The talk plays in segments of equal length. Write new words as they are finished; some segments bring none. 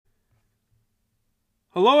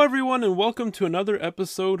Hello, everyone, and welcome to another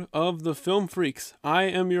episode of The Film Freaks. I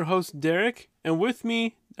am your host, Derek, and with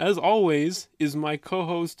me, as always, is my co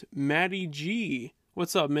host, Maddie G.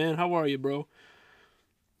 What's up, man? How are you, bro?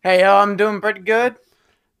 Hey, I'm doing pretty good.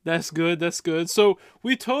 That's good, that's good. So,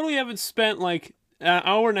 we totally haven't spent like an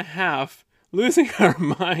hour and a half losing our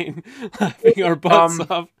mind, laughing our butts Um,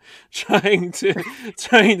 off, trying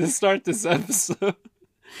to start this episode.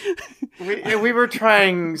 we were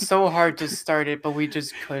trying so hard to start it, but we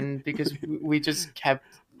just couldn't because we just kept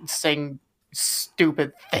saying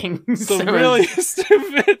stupid things. Some It really was,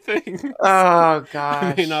 stupid things. oh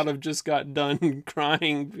I may not gosh, have just got done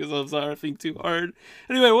crying because I was laughing too hard.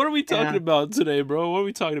 Anyway, what are we talking yeah. about today, bro? What are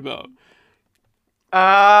we talking about?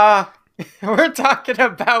 Uh, we're talking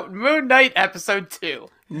about Moon Knight episode 2.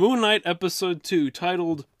 Moon Knight episode 2,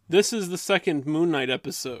 titled This is the Second Moon Knight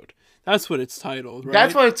Episode. That's what it's titled,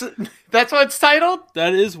 That's right? what it's that's what it's titled.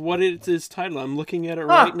 That is what it is titled. I'm looking at it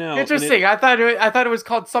right Huh, now, and interesting. I thought it was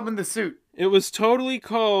called Summon the Suit. it was totally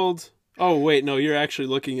called. Oh wait, no, you're actually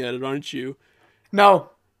looking at it, aren't you? No,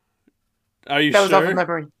 Are you that was off of sure?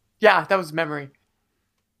 memory. Yeah, that was memory.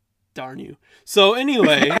 Darn you.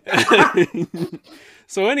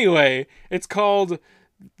 So anyway, it's called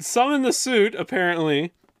Summon the Suit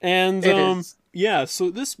apparently, and It is. yeah. So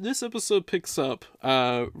this episode picks up.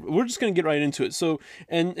 We're just gonna get right into it. So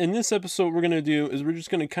and in this episode, we're gonna do is we're just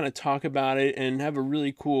gonna kind of talk about it and have a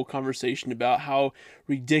really cool conversation about how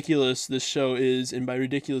ridiculous this show is, and by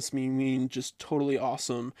ridiculous mean just totally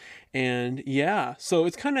awesome. And yeah, so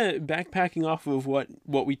it's kind of backpacking off of what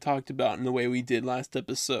we talked about in the way we did last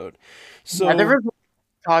episode. Yeah, there So was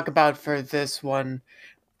talk about for this one.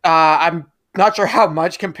 I'm not sure how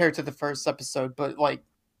much compared to the first episode, but like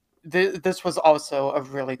this was also a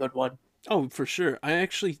really good one. oh, for sure. I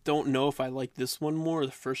actually don't know if I like this one more or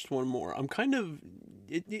the first one more. I'm kind of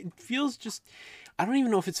it feels just I don't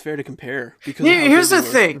even know if it's fair to compare because of how good Here's they the were.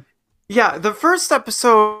 thing. Yeah, the first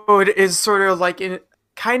episode is sort of like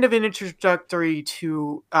kind of an introductory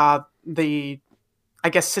to the I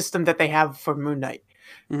guess system that they have for Moon Knight,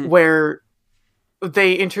 Hmm. where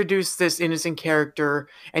they introduce this innocent character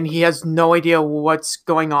and he has no idea what's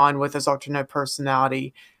going on with his alternate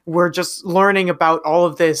personality. We're just learning about all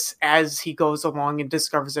of this as he goes along and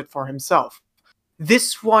discovers it for himself.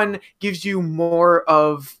 This one gives you more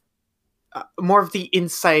of the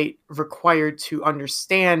insight required to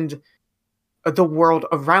understand the world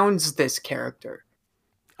around this character.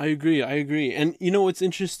 I agree. I agree. And you know what's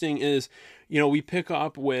interesting is, we pick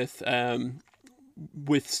up with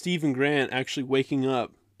Stephen Grant actually waking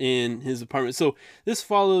up in his apartment. So this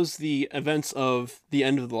follows the events of the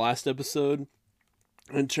end of the last episode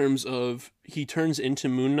in terms of he turns into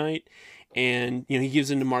Moon Knight, and he gives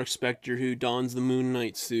in to Mark Spector, who dons the Moon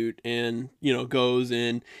Knight suit and goes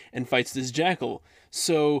in and fights this jackal.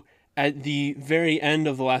 So at the very end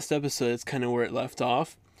of the last episode, it's kind of where it left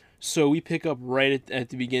off. So we pick up right at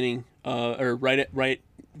the beginning, or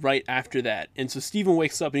right after that, and so Steven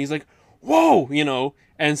wakes up and he's like, "Whoa!"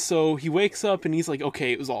 And so he wakes up and he's like,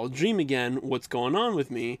 "Okay, it was all a dream again. What's going on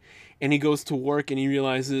with me?" And he goes to work and he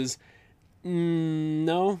realizes,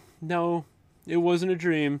 no, no, it wasn't a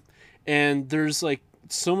dream. And there's like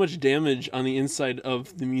so much damage on the inside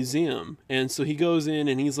of the museum. And so he goes in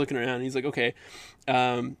and he's looking around. And he's like, okay,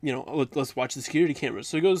 let's watch the security cameras.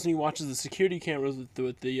 So he goes and he watches the security cameras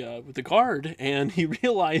with the guard, and he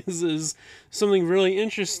realizes something really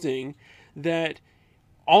interesting, that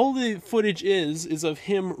all the footage is of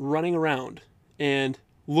him running around and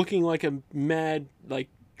looking like a mad, like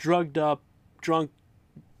drugged up, drunk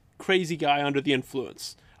crazy guy under the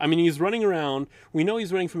influence. I mean, he's running around. We know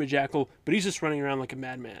he's running from a jackal, but he's just running around like a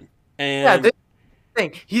madman. Yeah, And this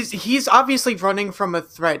thing. He's obviously running from a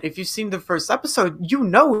threat. If you've seen the first episode, you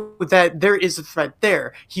know that there is a threat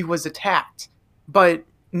there. He was attacked. But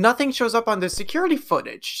nothing shows up on the security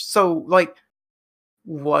footage. So like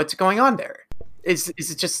what's going on there? Is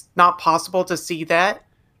it just not possible to see that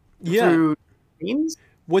yeah, through screens?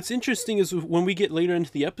 what's interesting is when we get later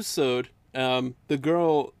into the episode, the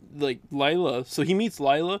girl, like Lila, so he meets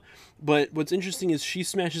Lila, but what's interesting is she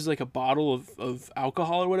smashes like a bottle of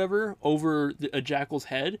alcohol or whatever over a jackal's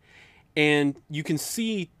head, and you can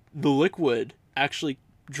see the liquid actually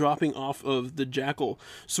dropping off of the jackal.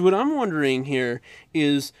 So what I'm wondering here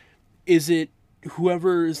is it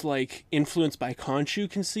whoever is like influenced by Khonshu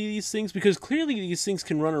can see these things, because clearly these things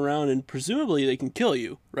can run around and presumably they can kill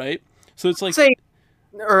you, right? So it's like, Say,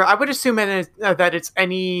 or I would assume that it's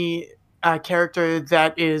any character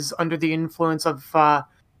that is under the influence of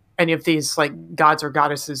any of these like gods or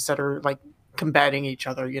goddesses that are like combating each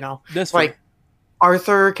other. that's fair. Like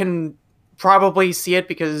Arthur can probably see it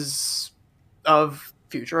because of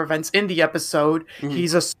future events in the episode. Mhm.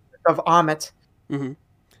 He's a spirit of Amit. Mhm.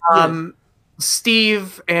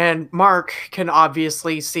 Steve and Mark can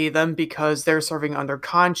obviously see them because they're serving under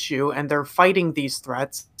Khonshu and they're fighting these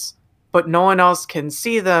threats, but no one else can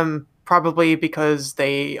see them, probably because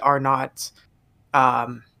they are not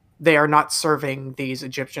serving these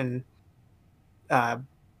Egyptian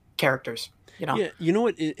characters. You know? Yeah, you know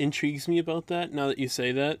what intrigues me about that now that you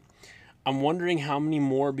say that? I'm wondering how many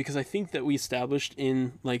more, because I think that we established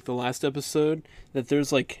in like the last episode that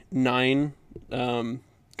there's like 9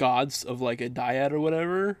 gods of like a dyad or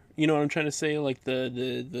whatever. You know what I'm trying to say? Like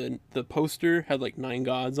the poster had like 9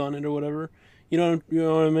 gods on it or whatever. You know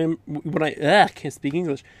what I mean? When I can't speak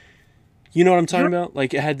English. You know what I'm talking about?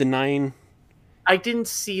 Like it had the 9. I didn't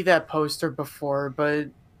see that poster before, but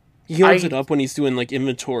He holds it up when he's doing like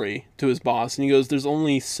inventory to his boss, and he goes, "There's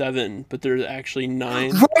only 7, but there's actually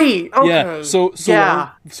 9." Right. Okay. Yeah. So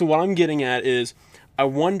yeah. What I'm getting at is, I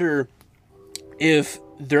wonder if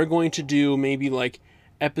they're going to do maybe like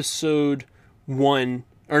episode 1,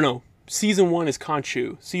 or no, season 1 is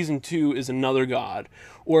Khonshu, season 2 is another god,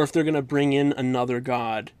 or if they're gonna bring in another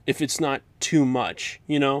god if it's not too much,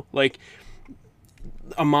 you know, like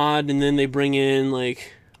Ahmad, and then they bring in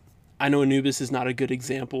like, I know Anubis is not a good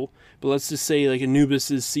example, but let's just say like Anubis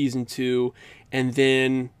is season 2 and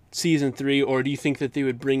then season 3, or do you think that they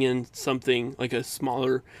would bring in something like a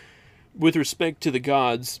smaller, with respect to the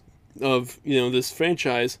gods of, you know, this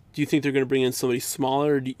franchise, do you think they're going to bring in somebody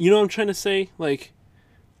smaller? You know what I'm trying to say? Like,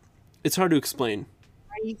 it's hard to explain.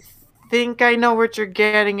 I think I know what you're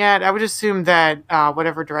getting at. I would assume that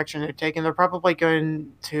whatever direction they're taking, they're probably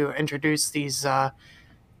going to introduce these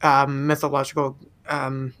mythological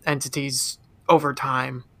entities over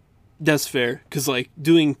time. That's fair, because like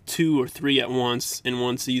doing 2 or 3 at once in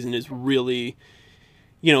one season is really,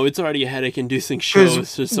 you know, it's already a headache-inducing show.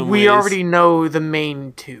 So we already know the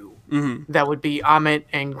main 2. Mm-hmm. That would be Amit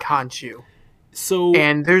and Khonshu. So,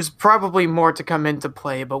 and there's probably more to come into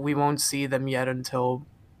play, but we won't see them yet until,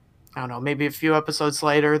 I don't know, maybe a few episodes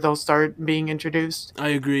later they'll start being introduced. I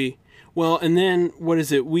agree. Well, and then what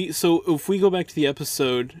is it? So if we go back to the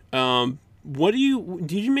episode,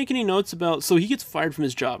 did you make any notes about? So he gets fired from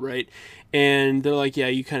his job, right? And they're like, yeah,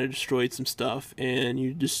 you kind of destroyed some stuff, and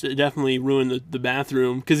you just definitely ruined the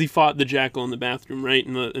bathroom, because he fought the jackal in the bathroom, right,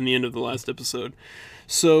 in the end of the last episode.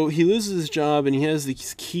 So he loses his job, and he has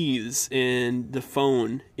these keys and the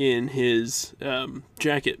phone in his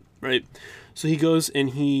jacket, right? So he goes and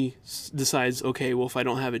he decides, okay, well, if I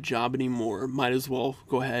don't have a job anymore, might as well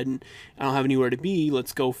go ahead, and I don't have anywhere to be.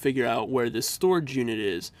 Let's go figure out where this storage unit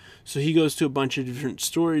is. So he goes to a bunch of different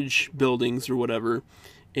storage buildings or whatever,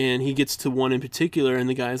 and he gets to one in particular, and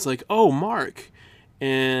the guy's like, oh, Mark.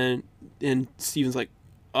 And Steven's like,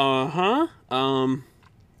 yeah,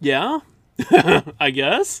 I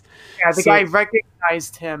guess. Yeah, the guy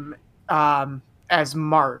recognized him as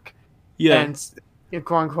Mark. Yeah. And,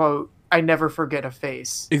 quote unquote, I never forget a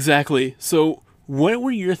face. Exactly. So what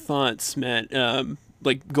were your thoughts, Matt,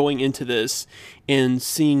 like going into this and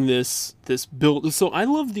seeing this build? So I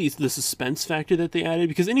love the suspense factor that they added,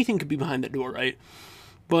 because anything could be behind that door, right?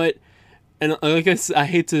 But, and like I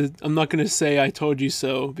said, I'm not going to say I told you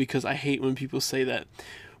so, because I hate when people say that.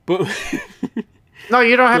 But no,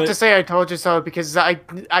 you don't have to say I told you so, because I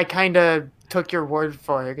kind of took your word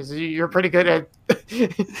for it, because you're pretty good at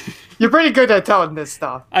telling this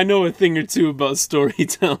stuff. I know a thing or two about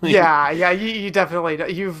storytelling. Yeah, you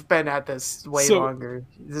definitely, you've been at this way longer.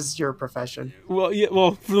 This is your profession. Well, yeah,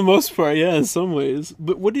 for the most part, yeah, in some ways.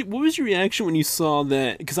 But what was your reaction when you saw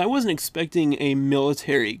that? Because I wasn't expecting a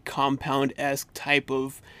military compound-esque type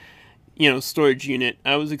of, you know, storage unit.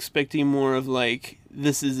 I was expecting more of like,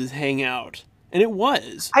 this is his hangout. And it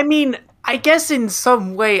was. I mean, I guess in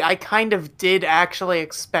some way I kind of did actually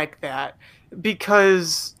expect that,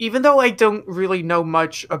 because even though I don't really know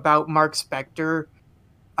much about Mark Spector,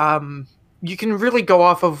 you can really go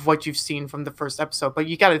off of what you've seen from the first episode, but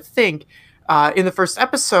you got to think, in the first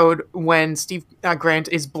episode, when Steve Grant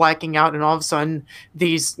is blacking out and all of a sudden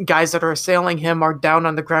these guys that are assailing him are down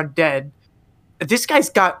on the ground dead, this guy's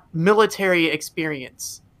got military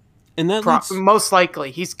experience. And that most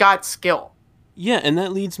likely he's got skill. Yeah, and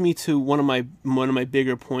that leads me to one of my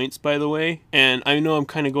bigger points, by the way. And I know I'm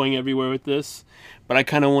kind of going everywhere with this, but I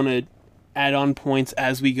kind of want to add on points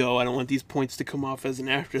as we go. I don't want these points to come off as an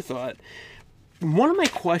afterthought. One of my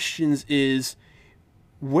questions is,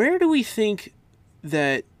 where do we think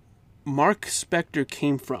that Mark Spector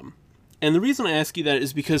came from? And the reason I ask you that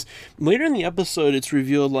is because later in the episode, it's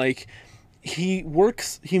revealed like he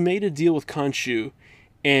made a deal with Khonshu,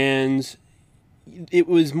 and it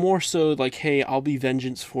was more so like, hey, I'll be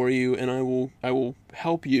vengeance for you, and I will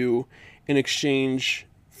help you in exchange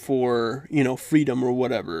for, you know, freedom or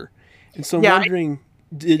whatever. And so I'm Yeah, wondering,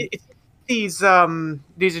 did it, these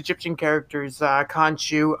Egyptian characters,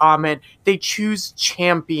 Khonshu, Ahmed, they choose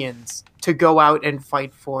champions to go out and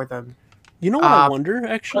fight for them. you know what I Uh, wonder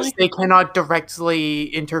Plus, actually? they cannot directly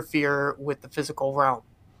interfere with the physical realm.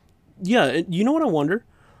 Yeah, you know what I wonder?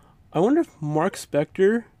 I wonder if Mark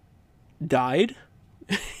Spector died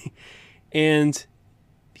and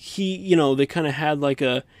he, you know, they kind of had like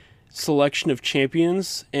a selection of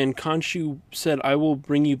champions, and Khonshu said, "I will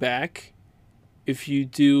bring you back if you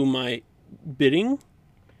do my bidding."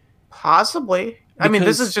 Possibly. I mean,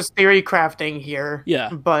 this is Because just theory crafting here,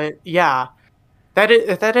 yeah, but yeah, that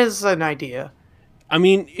is an idea. I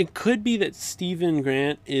mean, it could be that Stephen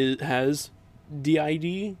Grant has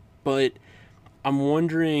DID, but I'm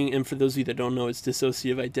wondering, and for those of you that don't know, it's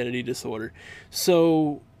dissociative identity disorder.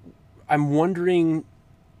 So I'm wondering,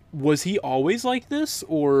 was he always like this,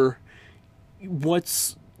 or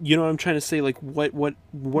what's, you know what I'm trying to say? Like, where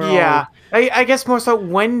Yeah, all? I guess more so.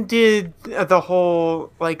 When did the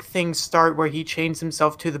whole like thing start where he chains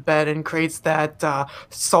himself to the bed and creates that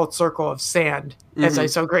salt circle of sand, as I Mm-hmm.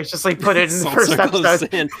 so graciously put it in the Salt first circle of episode?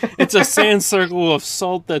 sand. It's a sand circle of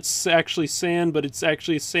salt that's actually sand, but it's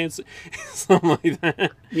actually sand, something like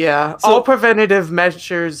that. Yeah, all So, preventative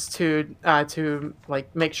measures to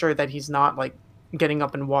like make sure that he's not like getting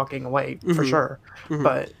up and walking away for mm-hmm, sure. mm-hmm.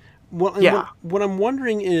 But What, and yeah, what I'm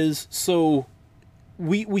wondering is, so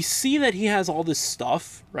we see that he has all this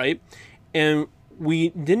stuff, right? And we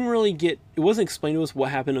didn't really get, it wasn't explained to us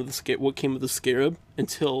what happened of the what came of the scarab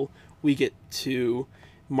until we get to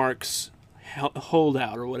Mark's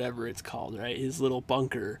holdout or whatever it's called, right? His little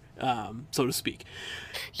bunker, so to speak.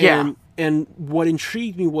 yeah. And what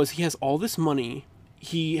intrigued me was he has all this money.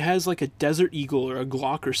 He has like a Desert Eagle or a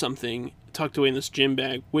Glock or something tucked away in this gym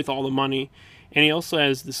bag with all the money, and he also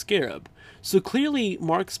has the scarab. So clearly,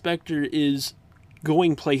 Mark Spector is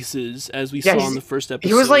going places, as we Yeah, saw in the first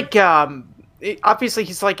he was episode. like obviously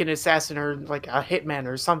he's like an assassin or like a hitman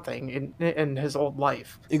or something in his old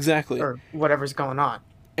life Exactly. or whatever's going on.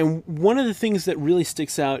 And one of the things that really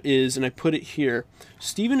sticks out is, and I put it here,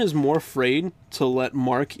 Steven is more afraid to let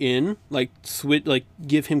Mark in, like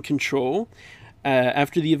give him control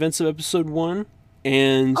after the events of episode 1.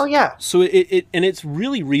 Oh And yeah. so and it's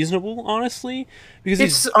really reasonable, honestly, because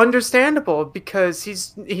It's he's understandable because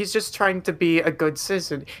he's just trying to be a good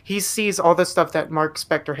citizen. He sees all the stuff that Mark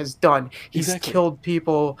Spector has done. He's exactly. killed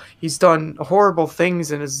people. He's done horrible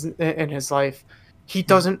things in his life. He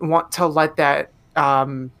doesn't want to let that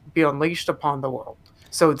be unleashed upon the world.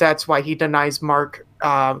 So that's why he denies Mark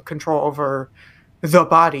control over the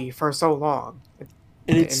body for so long.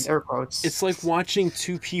 And In air quotes. it's like watching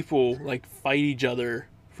two people like fight each other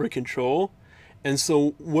for control. And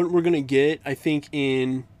so what we're gonna get, I think,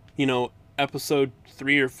 in, you know, episode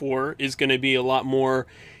 3 or 4 is gonna be a lot more.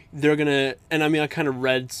 They're gonna, and I mean, I kind of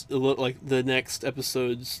read a little, like the next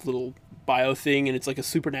episode's little bio thing, and it's like a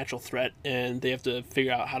supernatural threat, and they have to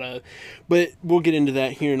figure out how to. But we'll get into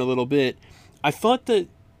that here in a little bit. I thought that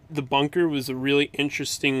the bunker was a really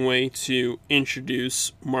interesting way to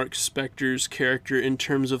introduce Mark Spector's character in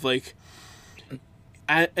terms of like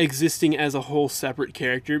existing as a whole separate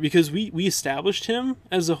character, because we established him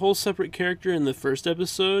as a whole separate character in the first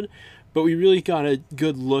episode, but we really got a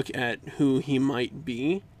good look at who he might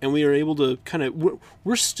be, and we were able to kind of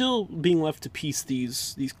we're still being left to piece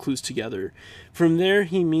these clues together. From there,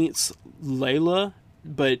 he meets Layla,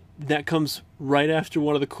 but that comes right after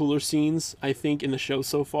one of the cooler scenes, I think, in the show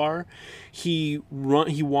so far. He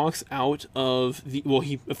walks out of the, well,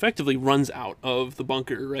 he effectively runs out of the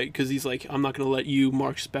bunker, right? Because he's like, I'm not going to let you,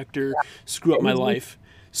 Mark Spector, screw up my life.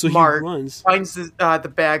 So he Mark runs. finds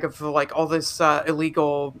the bag of like all this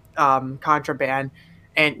illegal contraband,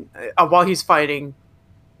 and while he's fighting,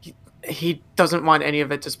 he doesn't want any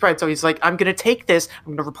of it to spread. So he's like, "I'm gonna take this.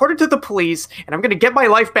 I'm gonna report it to the police, and I'm gonna get my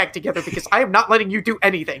life back together because I am not letting you do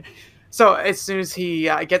anything." So as soon as he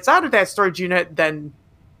gets out of that storage unit, then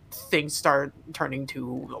things start turning to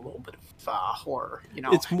a little bit of horror. You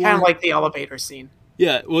know, It's kind of more, like the elevator scene.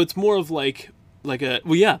 yeah, well, it's more of like a,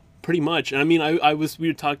 well, yeah, pretty much. And I mean, we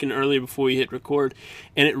were talking earlier before we hit record,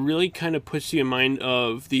 and it really kind of puts you in mind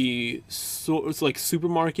of the it's like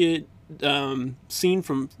supermarket scene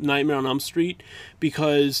from Nightmare on Elm Street,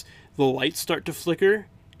 because the lights start to flicker,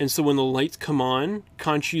 and so when the lights come on,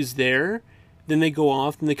 Khonshu's there, then they go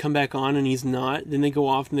off, and they come back on, and he's not. Then they go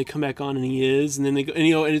off, and they come back on, and he is, and then they go, and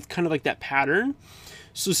you know, and it's kind of like that pattern.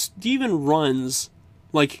 So Steven runs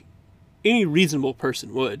like any reasonable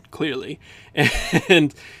person would, clearly.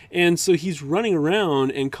 And and so he's running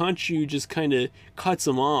around, and Khonshu just kind of cuts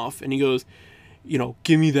him off, and he goes,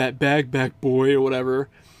 give me that bag back, boy, or whatever.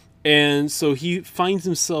 And so he finds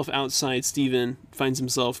himself outside. Steven finds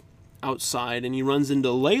himself outside, and he runs into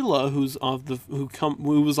Layla, who was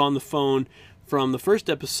on the phone from the first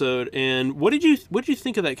episode. And what did you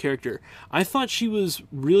think of that character? I thought she was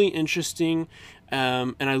really interesting,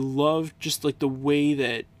 and I loved just like the way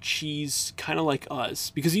that she's kind of like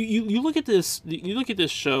us, because you look at this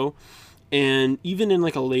show, and even in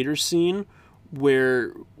like a later scene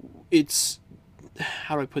where it's,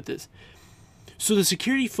 how do I put this? So the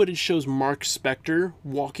security footage shows Mark Spector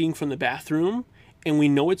walking from the bathroom, and we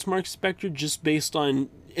know it's Mark Spector just based on,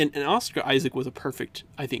 and Oscar Isaac was a perfect,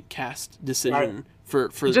 I think, cast decision for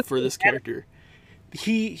this character.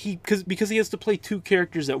 Because he has to play two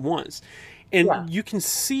characters at once, and you can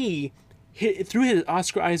see through his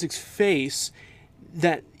Oscar Isaac's face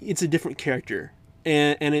that it's a different character,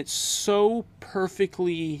 and it's so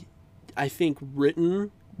perfectly, I think, written,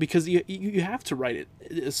 because you have to write it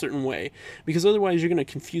a certain way, because otherwise you're going to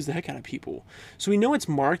confuse the heck out of people. So we know it's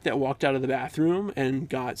Mark that walked out of the bathroom and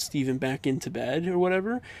got Steven back into bed or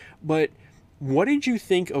whatever, but what did you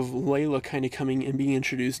think of Layla kind of coming and being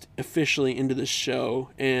introduced officially into the show,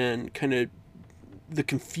 and kind of the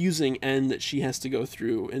confusing end that she has to go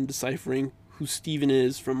through in deciphering who Steven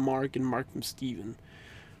is from Mark and Mark from Steven?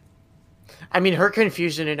 I mean, her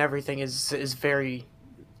confusion and everything is very,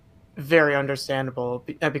 very understandable,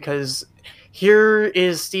 because here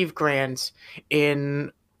is Steve Grant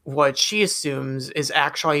in what she assumes is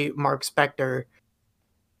actually Mark Spector,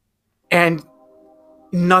 and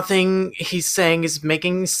nothing he's saying is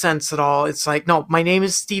making sense at all. It's like, no, my name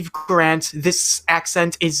is Steve Grant. This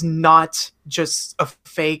accent is not just a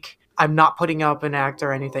fake. I'm not putting up an act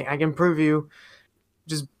or anything. I can prove you.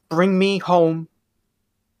 Just bring me home,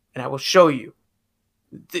 and I will show you.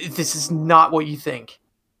 This is not what you think.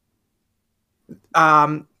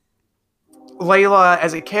 Layla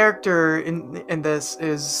as a character in this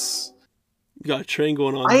is, you got a train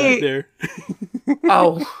going on back there.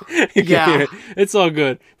 Oh, yeah. It's all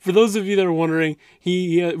good. For those of you that are wondering,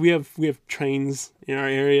 we have trains in our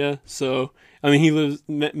area. So I mean,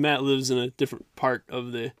 Matt lives in a different part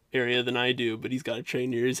of the area than I do, but he's got a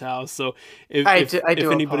train near his house. So if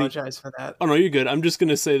anybody, apologize for that. Oh no, you're good. I'm just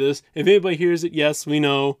gonna say this: if anybody hears it, yes, we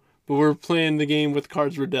know, but we're playing the game with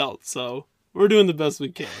cards we're dealt. So we're doing the best we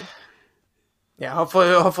can. Yeah,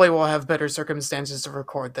 hopefully we'll have better circumstances to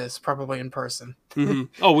record this, probably in person.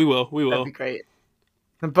 Mm-hmm. Oh, we will. That'd be great.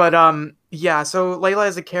 But yeah. So Layla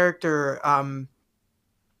as a character,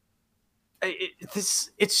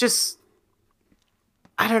 it's just,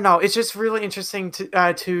 I don't know. It's just really interesting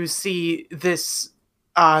to see this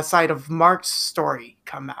side of Mark's story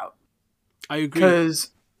come out. I agree, because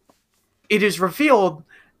it is revealed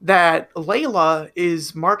that Layla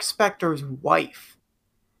is Mark Spector's wife.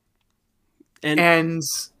 And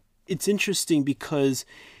it's interesting because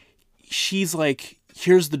she's like,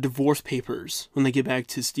 here's the divorce papers when they get back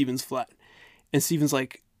to Steven's flat. And Steven's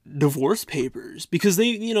like, divorce papers? Because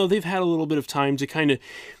they've had a little bit of time to kind of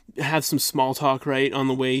have some small talk, right, on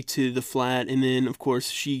the way to the flat. And then, of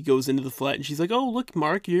course, she goes into the flat and she's like, oh, look,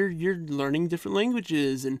 Mark, you're learning different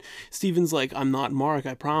languages. And Steven's like, I'm not Mark,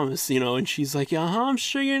 I promise, And she's like, I'm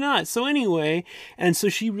sure you're not. So anyway, and so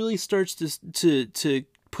she really starts to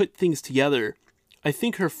put things together. I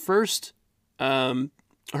think her first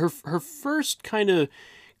her first kind of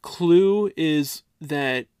clue is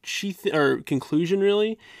that or conclusion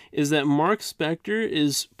really, is that Mark Spector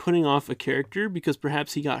is putting off a character because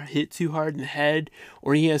perhaps he got hit too hard in the head,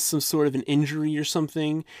 or he has some sort of an injury or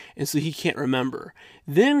something, and so he can't remember.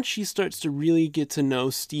 Then she starts to really get to know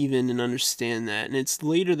Steven and understand that, and it's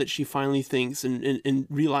later that she finally thinks and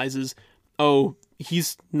realizes, oh,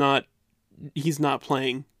 he's not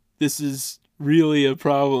playing. This is really a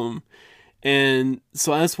problem. And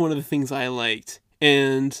so that's one of the things I liked.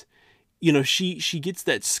 And she gets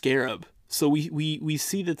that scarab. So we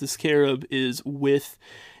see that the scarab is with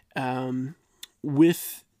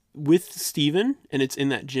Steven, and it's in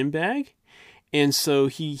that gym bag. And so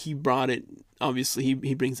he brought it, obviously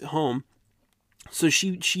he brings it home. So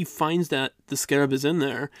she finds that the scarab is in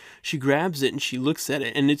there. She grabs it and she looks at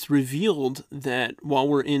it, and it's revealed that while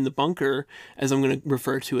we're in the bunker, as I'm going to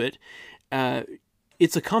refer to it,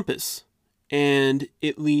 it's a compass. And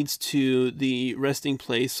it leads to the resting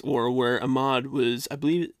place, or where Ahmad was. I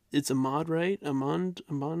believe it's Ahmad, right? Ahmad.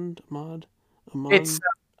 It's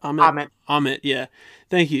Amit. Amit, yeah.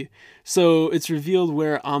 Thank you. So it's revealed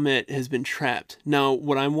where Amit has been trapped. Now,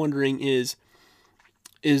 what I'm wondering is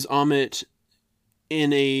Amit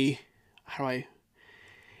in a... how do I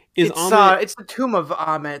It's Amit it's the tomb of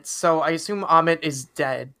Amit, so I assume Amit is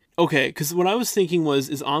dead. okay? Because what I was thinking was,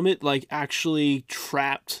 is Amit like actually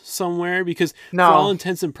trapped somewhere? Because for all No.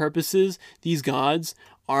 intents and purposes, these gods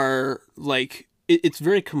are like it's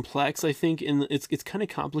very complex. I think, and it's kind of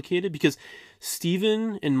complicated because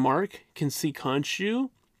Steven and Mark can see Khonshu.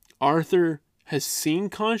 Arthur has seen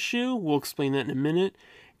Khonshu. We'll explain that in a minute.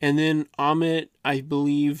 And then Amit, I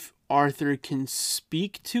believe Arthur can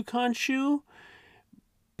speak to Khonshu,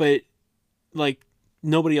 but like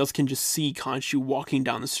nobody else can just see Khonshu walking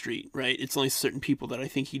down the street, right? It's only certain people that I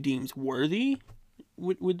think he deems worthy.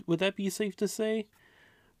 Would that be safe to say?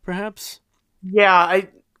 Perhaps. Yeah,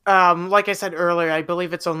 like I said earlier, I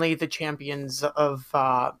believe it's only the champions of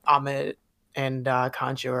Amit and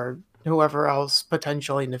Khonshu or whoever else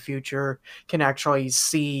potentially in the future can actually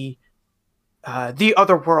see the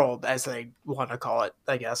other world, as they want to call it.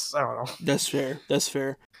 I guess I don't know. That's fair. That's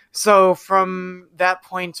fair. So from that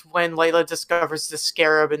point, when Layla discovers the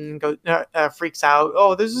scarab and freaks out,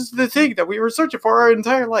 oh, this is the thing that we were searching for our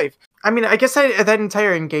entire life. I mean, I guess that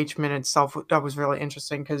entire engagement itself that was really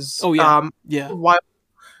interesting because Oh yeah, yeah. while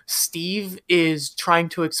Steve is trying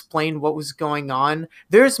to explain what was going on,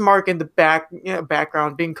 there's Mark in the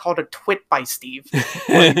background being called a twit by Steve.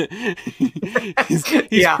 Like, he's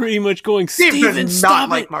yeah. pretty much going, Steve Steven, does stop not it!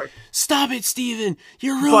 like Mark. Stop it, Steven!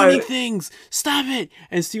 You're ruining But- things! Stop it!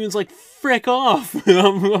 And Steven's like, frick off!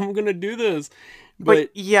 I'm gonna do this. But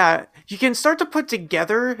yeah, you can start to put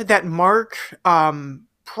together that Mark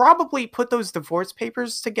probably put those divorce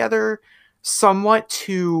papers together somewhat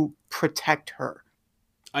to protect her.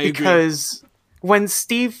 I agree. Because when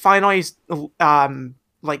Steve finally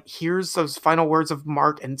like hears those final words of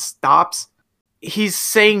Mark and stops, he's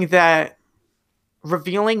saying that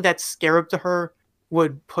revealing that scarab to her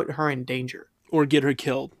would put her in danger. Or get her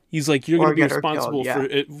killed. He's like, you're going Or to be get her responsible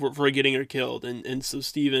killed, for getting her killed. And so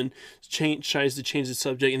Steven tries to change the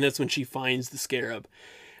subject, and that's when she finds the scarab.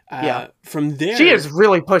 Yeah. From there, She is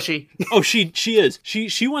really pushy. Oh, she is.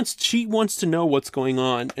 She wants to know what's going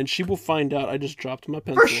on, and she will find out. I just dropped my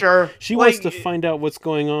pencil. For sure. She wants to find out what's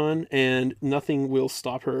going on, and nothing will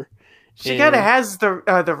stop her. She kind of has the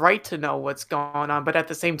right to know what's going on, but at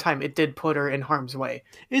the same time, it did put her in harm's way.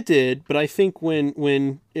 It did, but I think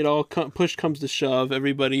when it all push comes to shove,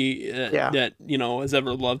 everybody that has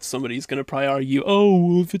ever loved somebody is going to probably argue, oh,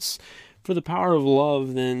 well, if it's for the power of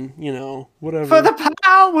love, then whatever. For the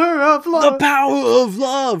power of love. The power of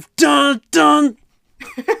love. Dun dun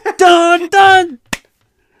dun dun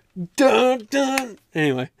dun dun.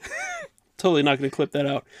 Anyway. Totally not going to clip that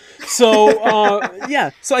out. So,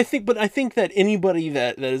 So I think that anybody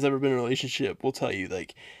that has ever been in a relationship will tell you,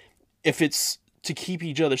 like, if it's to keep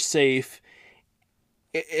each other safe,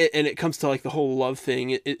 and it comes to like the whole love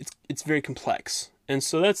thing, it's very complex, and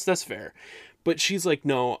so that's fair. But she's like,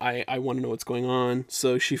 no, I want to know what's going on.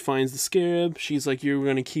 So she finds the scarab. She's like, you're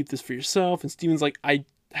going to keep this for yourself. And Steven's like, I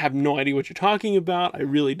have no idea what you're talking about. I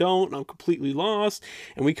really don't. I'm completely lost.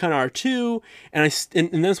 And we kind of are too. And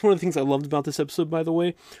and that's one of the things I loved about this episode, by the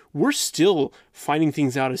way. We're still finding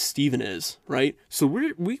things out as Steven is, right? So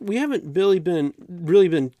we haven't really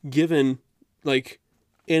been given like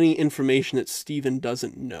any information that Steven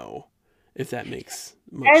doesn't know, if that makes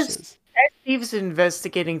much sense. As Steve's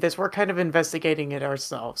investigating this, we're kind of investigating it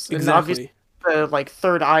ourselves. Exactly. And obviously, the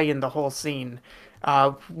third eye in the whole scene,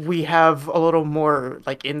 we have a little more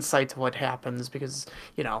like insight to what happens because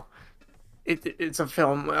it's a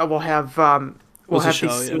film. We'll have these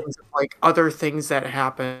scenes of like other things that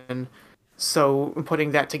happen. So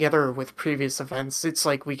putting that together with previous events, it's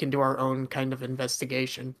like we can do our own kind of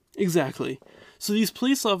investigation. Exactly. So these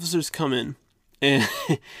police officers come in, and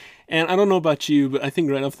and I don't know about you, but I think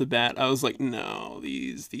right off the bat, I was like, no,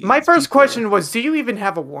 these My first question was, do you even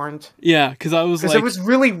have a warrant? Yeah, because I was like... Because it was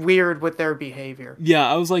really weird with their behavior. Yeah,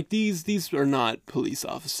 I was like, these are not police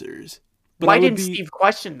officers. But why didn't Steve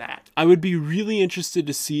question that? I would be really interested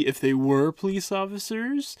to see if they were police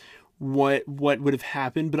officers, what would have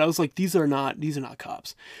happened. But I was like, these are not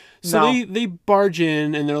cops. So they barge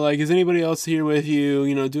in and they're like, is anybody else here with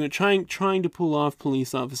you? Trying to pull off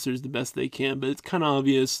police officers the best they can, but it's kind of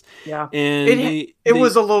obvious. Yeah. And it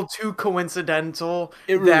was a little too coincidental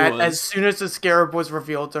that as soon as the scarab was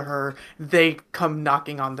revealed to her, they come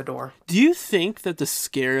knocking on the door. Do you think that the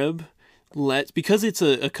scarab because it's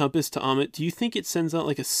a compass to Amit, do you think it sends out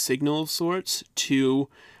like a signal of sorts to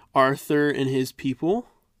Arthur and his people?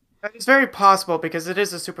 It's very possible because it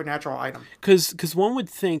is a supernatural item. Because one would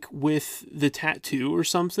think with the tattoo or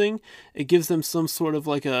something, it gives them some sort of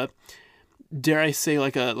like a, dare I say,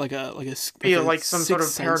 like some sort of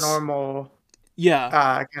paranormal,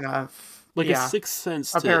 yeah, kind of like a Yeah. sixth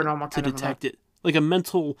sense A to paranormal kind of detect it, like a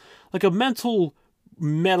mental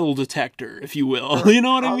metal detector, if you will. You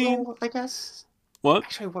know what I mean? Causal, I guess. What?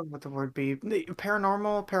 Actually, what would the word be?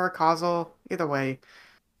 Paranormal, paracausal, either way.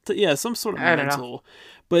 Yeah, some sort of I don't know. mental.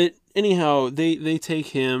 But anyhow, they take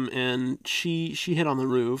him, and she hit on the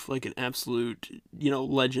roof like an absolute,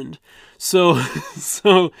 legend. So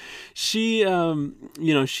so she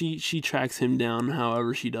she tracks him down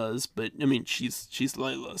however she does. But I mean, she's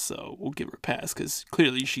Layla, so we'll give her a pass because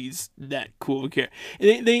clearly she's that cool of a character.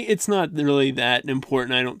 It's not really that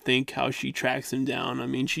important, I don't think, how she tracks him down. I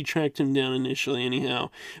mean, she tracked him down initially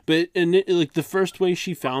anyhow. But like the first way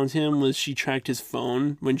she found him was she tracked his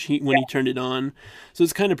phone when he turned it on. So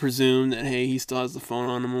it's kind of presumed that, hey, he still has the phone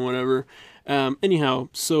on him or whatever. Anyhow,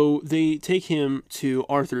 so they take him to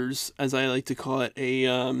Arthur's, as I like to call it,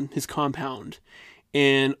 his compound,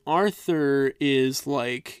 and Arthur is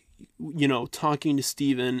like, talking to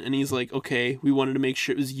Steven, and he's like, okay, we wanted to make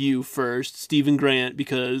sure it was you first, Steven Grant,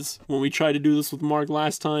 because when we tried to do this with Mark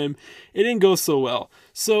last time, it didn't go so well.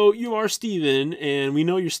 So you are Steven, and we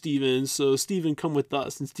know you're Steven, so Steven, come with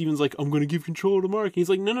us. And Steven's like, I'm going to give control to Mark. And he's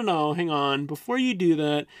like, no, hang on. Before you do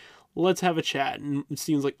that, let's have a chat. And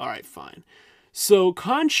Steven's like, all right, fine. So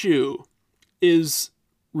Khonshu is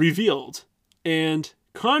revealed, and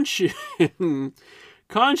Khonshu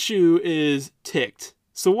is ticked.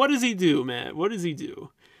 So what does he do, Matt? What does he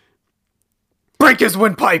do? Break his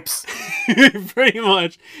windpipes! Pretty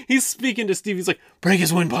much. He's speaking to Steve. He's like, break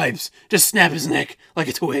his windpipes. Just snap his neck like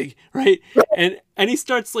a twig, right? And he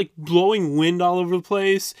starts like blowing wind all over the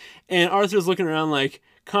place. And Arthur's looking around like,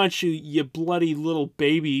 Khonshu, you bloody little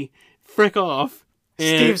baby, frick off.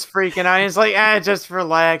 And Steve's freaking out. He's like, just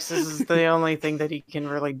relax. This is the only thing that he can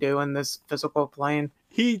really do in this physical plane.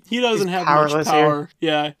 He doesn't have much power.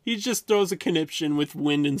 Yeah, he just throws a conniption with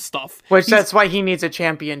wind and stuff. That's why he needs a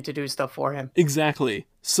champion to do stuff for him. Exactly.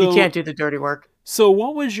 So he can't do the dirty work. So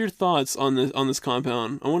what was your thoughts on this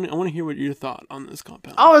compound? I want to hear what your thought on this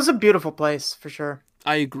compound. Oh, it's a beautiful place for sure.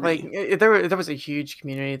 I agree. Like there was a huge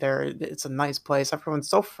community there. It's a nice place. Everyone's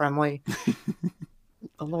so friendly.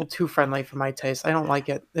 A little too friendly for my taste. I don't like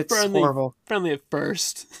it. It's horrible. Friendly at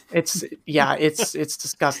first. It's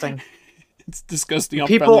disgusting. It's disgusting.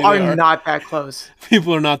 People are not that close.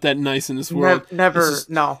 People are not that nice in this world. Never.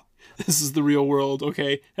 No. This is the real world.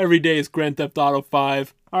 Okay, every day is Grand Theft Auto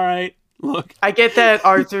 5. All right, look. I get that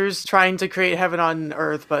Arthur's trying to create heaven on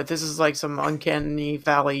earth, but this is like some uncanny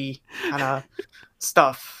valley kind of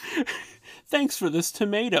stuff. Thanks for this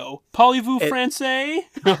tomato. Parlez-vous français?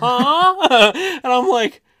 Huh? And I'm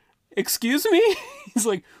like, excuse me? He's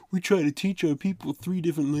like, we try to teach our people 3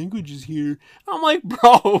 different languages here. I'm like,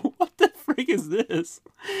 bro, what the frick is this?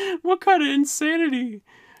 What kind of insanity?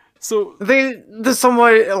 So the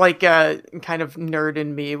somewhat like kind of nerd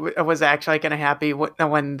in me was actually kind of happy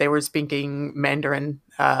when they were speaking Mandarin.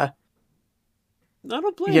 I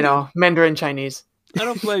don't blame you. Mandarin Chinese. I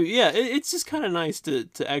don't blame you. Yeah, it's just kind of nice to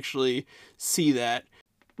actually see that.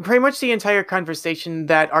 Pretty much the entire conversation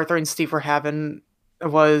that Arthur and Steve were having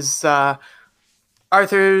was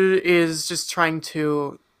Arthur is just trying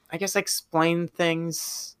to, I guess, explain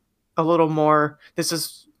things a little more. This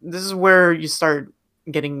is where you start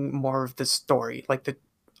getting more of the story, like the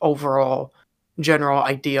overall general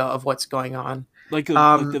idea of what's going on. Like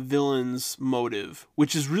the villain's motive,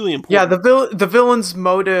 which is really important. Yeah, the villain's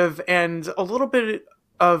motive and a little bit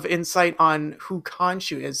of insight on who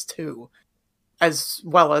Khonshu is too, as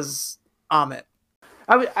well as Amit.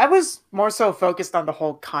 I was more so focused on the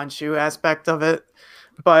whole Khonshu aspect of it,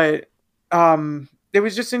 but it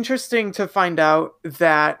was just interesting to find out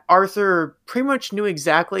that Arthur pretty much knew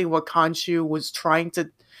exactly what Khonshu was trying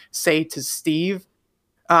to say to Steve.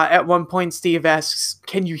 At one point, Steve asks,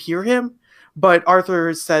 "Can you hear him?" But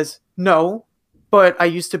Arthur says, "No, but I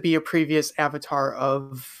used to be a previous avatar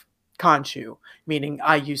of Khonshu, meaning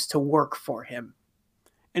I used to work for him.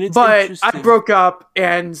 But I broke up,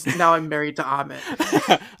 and now I'm married to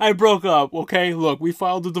Amit." I broke up, okay? Look, we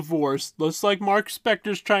filed a divorce. Looks like Mark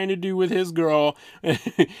Spector's trying to do with his girl.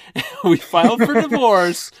 We filed for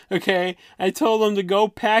divorce, okay? I told him to go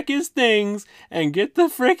pack his things and get the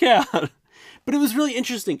frick out. But it was really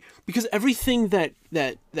interesting because everything that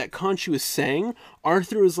Khonshu is saying,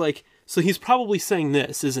 Arthur was like, so he's probably saying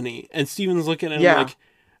this, isn't he? And Steven's looking at him like,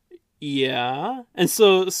 yeah. And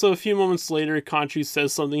so a few moments later, Khonshu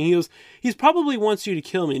says something. He goes, he's probably wants you to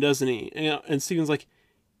kill me, doesn't he? And Steven's like,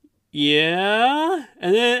 yeah.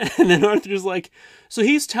 And then Arthur's like, so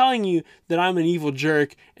he's telling you that I'm an evil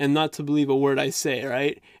jerk and not to believe a word I say,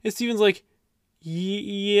 right? And Steven's like,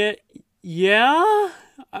 yeah.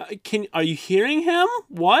 are you hearing him?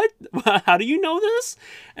 What? How do you know this?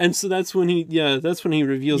 And so that's when he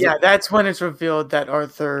reveals Yeah, it. that's when it's revealed that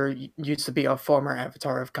Arthur used to be a former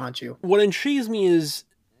avatar of Khonshu. What intrigues me is,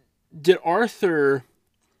 did Arthur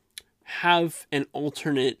have an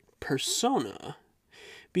alternate persona?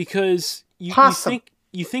 Because you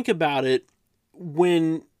think about it,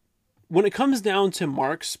 when it comes down to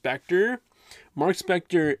Mark Spector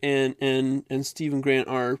and Stephen Grant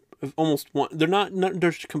are almost one. They're not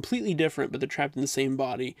they're completely different, but they're trapped in the same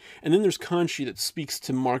body. And then there's Khonshu that speaks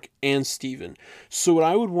to Mark and Stephen. So what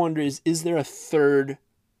I would wonder is there a third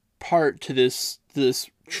part to this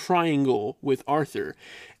triangle with Arthur?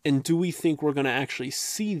 And do we think we're going to actually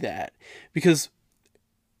see that? Because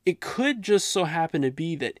it could just so happen to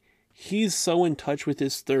be that he's so in touch with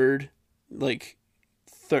his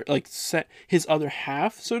his other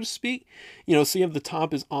half, so to speak. So you have the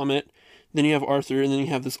top is Ammit, then you have Arthur, and then you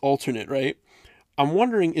have this alternate, right? I'm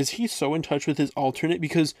wondering, is he so in touch with his alternate?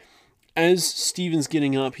 Because as Steven's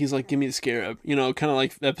getting up, he's like, give me the scarab. Kind of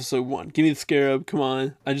like episode 1. Give me the scarab. Come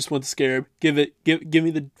on. I just want the scarab. Give me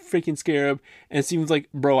the freaking scarab. And Steven's like,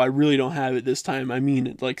 bro, I really don't have it this time. I mean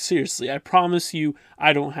it. Like, seriously, I promise you,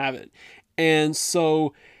 I don't have it. And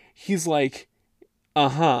so he's like,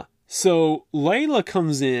 uh-huh. So Layla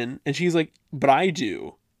comes in and she's like, but I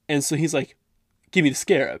do. And so he's like, give me the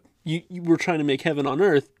scarab. You were trying to make heaven on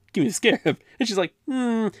earth. Give me the scarab. And she's like,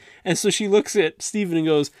 And so she looks at Steven and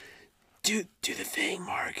goes, do the thing,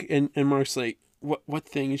 Mark. And Mark's like, what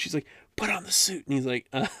thing? And she's like, put on the suit. And he's like,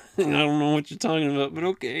 I don't know what you're talking about, but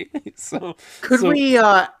okay. So could we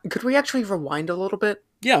actually rewind a little bit?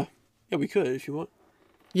 Yeah, we could if you want.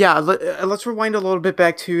 Yeah, let's rewind a little bit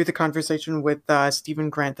back to the conversation with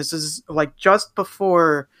Stephen Grant. This is like just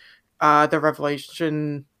before the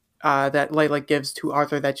revelation that Layla gives to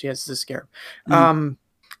Arthur that she has the scarab.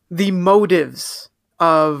 The motives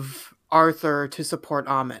of Arthur to support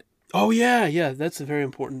Ammit. Oh yeah, that's a very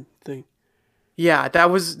important thing. Yeah, that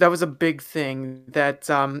was a big thing. That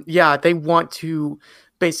they want to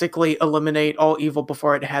basically eliminate all evil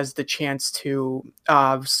before it has the chance to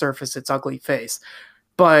surface its ugly face.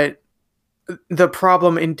 But the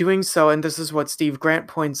problem in doing so, and this is what Steve Grant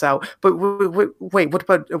points out. But wait, what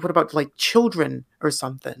about like children or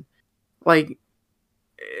something? Like,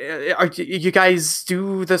 you guys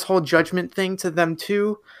do this whole judgment thing to them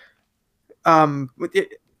too? And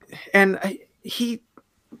I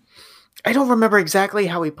don't remember exactly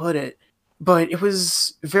how he put it, but it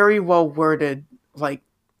was very well worded, like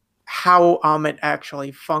how Ammit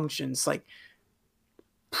actually functions, like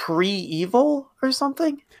pre-evil or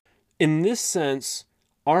something. In this sense,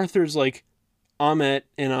 Arthur's like, Ammit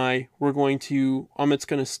and Ammit's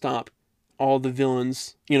going to stop all the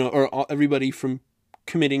villains, or everybody from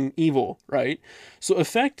committing evil, right? So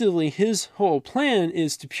effectively, his whole plan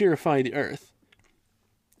is to purify the earth.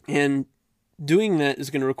 And doing that is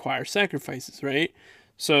going to require sacrifices, right?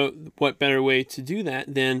 So what better way to do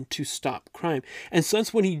that than to stop crime? And so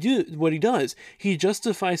that's what he does. He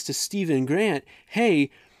justifies to Stephen Grant, hey,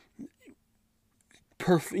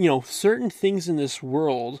 certain things in this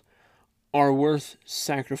world are worth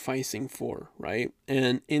sacrificing for, right?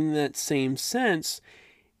 And in that same sense,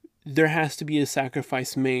 there has to be a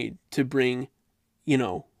sacrifice made to bring,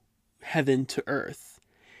 heaven to earth,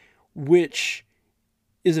 which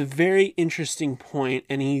is a very interesting point,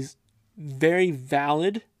 and he's very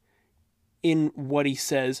valid in what he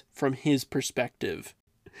says from his perspective.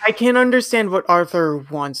 I can understand what Arthur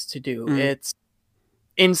wants to do. It's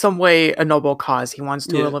in some way a noble cause. He wants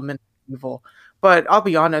to eliminate evil. But I'll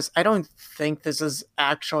be honest, I don't think this is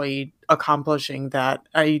actually accomplishing that.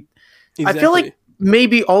 I feel like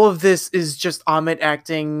maybe all of this is just Ammit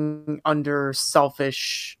acting under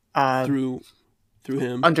selfish through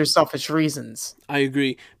him, under selfish reasons. I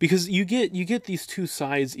agree, because you get these two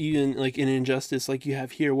sides, even like in Injustice, like you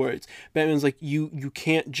have here, where it's Batman's like, you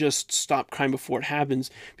can't just stop crime before it happens,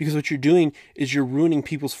 because what you're doing is you're ruining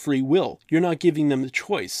people's free will. You're not giving them the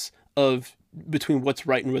choice of between what's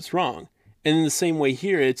right and what's wrong. And in the same way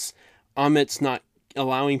here, it's Ammit's not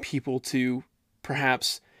allowing people to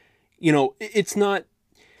perhaps, it's not,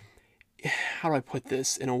 how do I put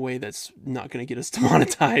this in a way that's not going to get us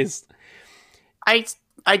demonetized?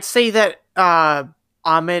 I'd say that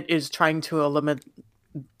Ammit is trying to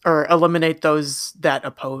eliminate those that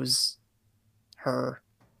oppose her.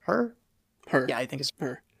 Yeah, I think it's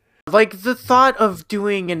her. Like, the thought of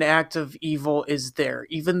doing an act of evil is there,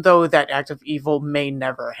 even though that act of evil may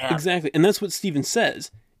never happen. Exactly, and that's what Steven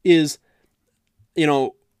says, is,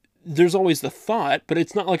 there's always the thought, but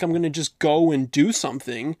it's not like I'm going to just go and do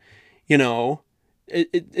something,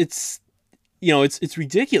 it's it's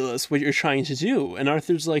ridiculous what you're trying to do. And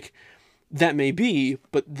Arthur's like, that may be,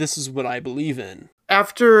 but this is what I believe in.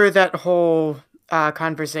 After that whole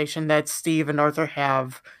conversation that Steve and Arthur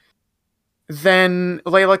have, then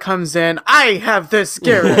Layla comes in. I have this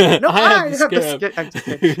scarab. No, I have this scarab.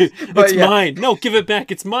 It's mine. No, give it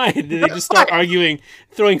back. It's mine. And they just start arguing,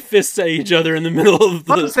 throwing fists at each other in the middle of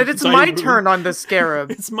the. Said it's my turn on the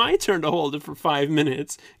scarab. It's my turn to hold it for 5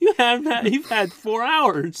 minutes. You've had 4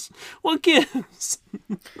 hours. What gives?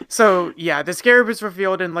 So yeah, the scarab is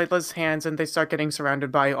revealed in Layla's hands, and they start getting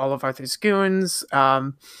surrounded by all of Arthur's goons.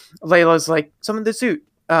 Layla's like, summon the suit.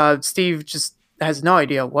 Steve just has no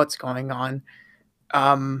idea what's going on.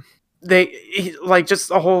 Just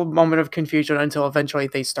a whole moment of confusion until eventually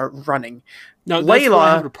they start running. Now, that's where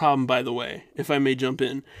I had a problem, by the way, if I may jump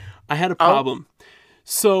in. I had a problem.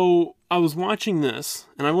 So I was watching this,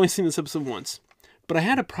 and I've only seen this episode once, but I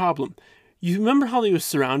had a problem. You remember how they were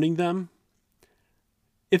surrounding them?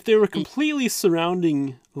 If they were completely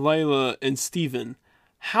surrounding Layla and Steven,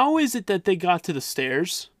 how is it that they got to the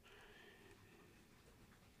stairs?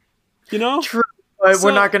 You know? True, but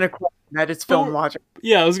we're not going to question that. It's film logic.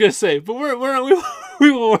 Yeah, I was going to say, but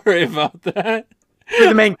we won't worry about that.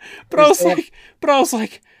 The main but I was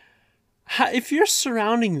like, if you're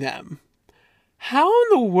surrounding them, how in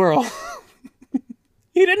the world?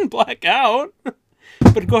 He didn't black out.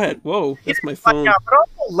 But go ahead. Whoa, that's my phone. Yeah, but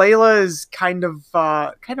also Layla is kind of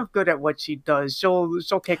good at what she does. She'll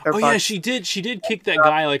kick their butt. Yeah, she did kick that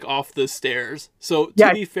guy like off the stairs. So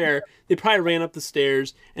to be fair, they probably ran up the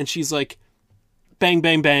stairs and she's like, bang,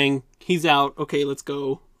 bang, bang. He's out. Okay, let's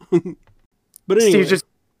go. But anyway, Steve's just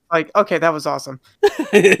like, okay, that was awesome.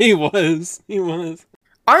 He was.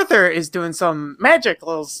 Arthur is doing some magic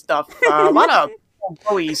little stuff. A lot of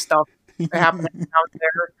glowy stuff happening out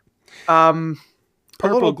there.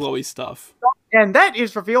 Purple glowy stuff. And that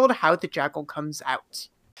is revealed how the jackal comes out.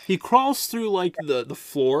 He crawls through like the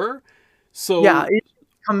floor. So yeah, it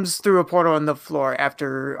comes through a portal on the floor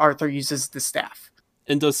after Arthur uses the staff.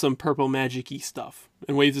 And does some purple magic-y stuff.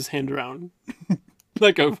 And waves his hand around.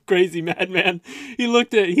 Like a crazy madman. He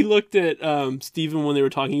looked at Steven when they were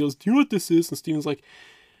talking. He goes, do you know what this is? And Steven's like,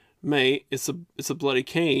 mate, it's a bloody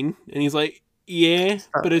cane. And he's like, yeah,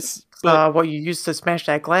 but it's what you used to smash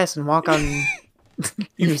that glass and walk on.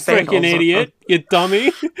 You freaking idiot, you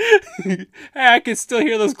dummy. Hey, I can still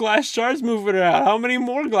hear those glass shards moving around. How many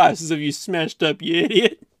more glasses have you smashed up, you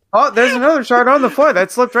idiot? Oh, there's another shard on the floor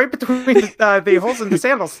that slipped right between the holes in the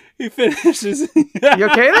sandals. He finishes. You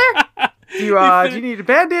okay there? Do you need a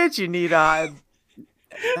bandage? You need I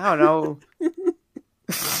don't know.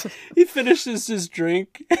 He finishes his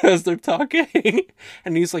drink as they're talking,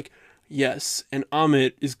 and he's like, yes, and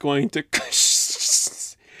Amit is going to...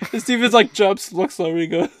 And Steven's like jumps, looks over, and he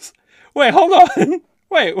goes, wait, hold on.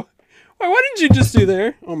 Wait, what did you just do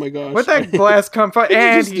there? Oh my gosh. Where'd that glass come from?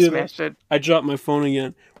 And he smashed it. I dropped my phone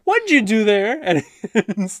again. What did you do there? And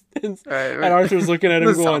Arthur's looking at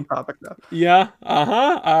him going, yeah,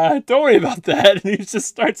 don't worry about that. And he just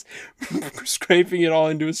starts scraping it all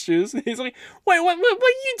into his shoes. And he's like, wait, what are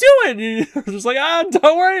you doing? And Arthur's like,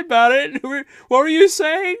 don't worry about it. What were you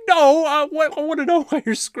saying? No, I want to know why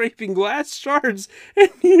you're scraping glass shards in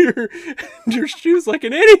your shoes like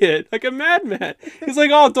an idiot, like a madman. He's like,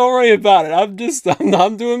 oh, don't worry about it.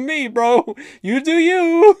 I'm doing me, bro. You do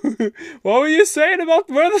you. What were you saying about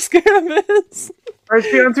where the scarab is?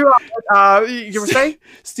 You were saying?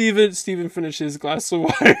 Steven finishes his glass of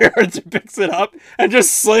water, Arthur picks it up and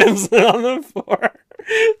just slams it on the floor.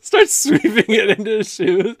 Starts sweeping it into his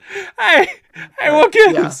shoes. Hey, what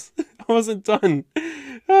gives? Yeah. I wasn't done.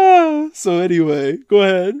 So anyway, go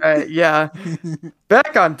ahead. Yeah.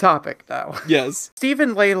 Back on topic, though. Yes. Steve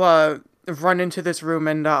and Layla run into this room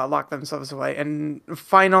and lock themselves away. And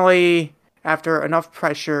finally, after enough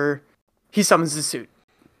pressure, he summons the suit.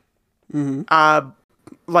 Mm-hmm.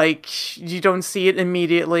 You don't see it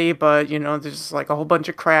immediately, but, there's like a whole bunch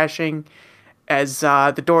of crashing as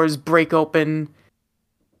the doors break open.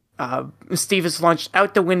 Steve is launched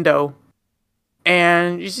out the window,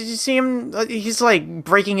 and you see him, he's like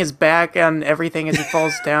breaking his back and everything as he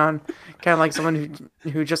falls down. Kind of like someone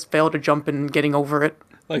who just failed to jump and getting over it.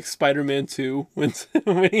 Like Spider-Man 2 when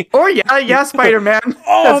Spider-Man.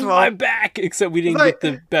 Oh, my back! Except we didn't get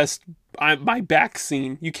the best my back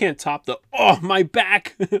scene. You can't top the my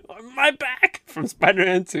back from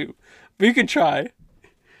Spider-Man 2. But you can try.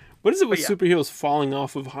 What is it with superheroes falling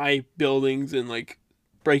off of high buildings and like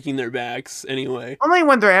breaking their backs anyway? Only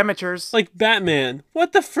when they're amateurs. Like Batman.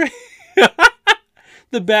 What the frick?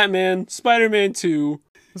 The Batman, Spider-Man 2.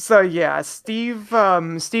 So yeah, Steve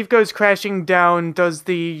goes crashing down, does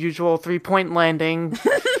the usual 3-point landing,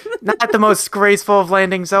 Not the most graceful of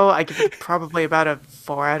landings, though. I give it probably about a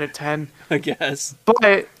 4 out of 10. I guess.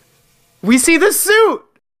 But we see the suit!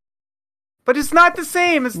 But it's not the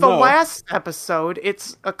same as the No. last episode.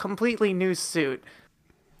 It's a completely new suit.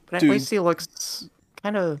 But at Dude. least he looks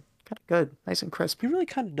kind of good. Nice and crisp. He really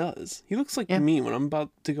kind of does. He looks like me when I'm about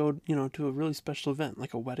to go, to a really special event,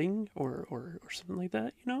 like a wedding or something like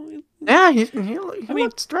that. Yeah, he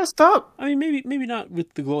looks dressed up. I mean, maybe not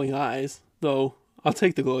with the glowing eyes, though. I'll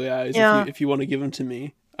take the glowing eyes if you want to give them to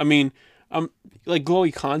me. I mean, like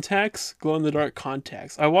glowy contacts, glow in the dark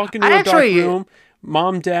contacts. I walk into a dark room.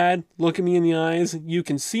 Mom, Dad, look at me in the eyes. You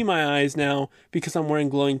can see my eyes now because I'm wearing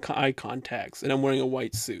glowing eye contacts and I'm wearing a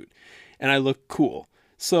white suit, and I look cool.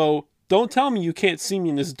 So don't tell me you can't see me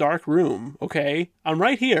in this dark room, okay? I'm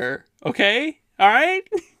right here, okay? All right?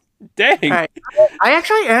 Dang. Right. I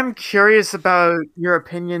actually am curious about your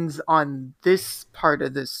opinions on this part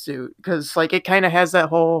of this suit because, like, it kind of has that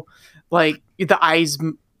whole, like, the eyes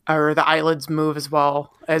or the eyelids move as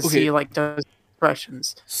well as he like does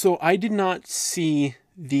expressions. So I did not see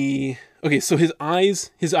the. Okay, so his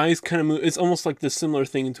eyes kind of move. It's almost like the similar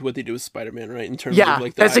thing to what they do with Spider-Man, right? In terms of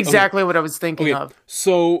like the that's exactly what I was thinking of.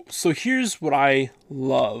 So here's what I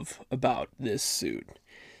love about this suit.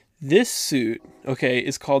 This suit,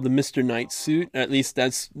 is called the Mr. Knight suit. At least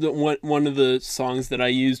that's one of the songs that I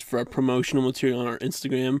used for a promotional material on our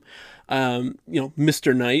Instagram.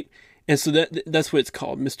 Mr. Knight, and so that's what it's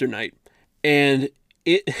called, Mr. Knight, and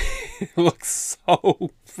it looks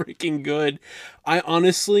so freaking good. I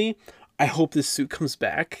hope this suit comes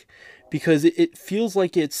back because it feels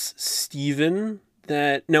like it's Steven.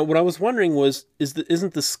 That now, what I was wondering was,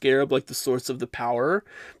 isn't the scarab like the source of the power?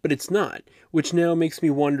 But it's not, which now makes me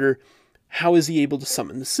wonder, how is he able to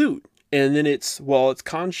summon the suit? And then it's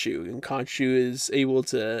Khonshu, and Khonshu is able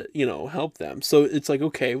to, help them. So it's like,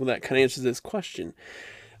 okay, well, that kind of answers this question.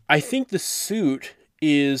 I think the suit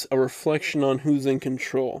is a reflection on who's in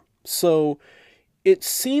control. So it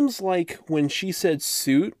seems like when she said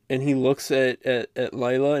suit, and he looks at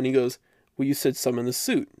Layla and he goes, well, you said summon the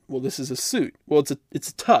suit. Well, this is a suit. Well, it's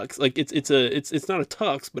a tux. Like it's not a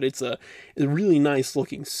tux, but it's a really nice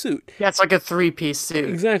looking suit. Yeah, it's like a 3-piece suit.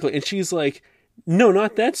 Exactly. And she's like, no,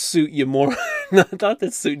 not that suit, you moron. not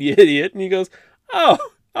that suit, you idiot. And he goes, oh,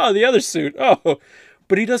 the other suit. Oh,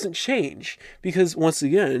 but he doesn't change because once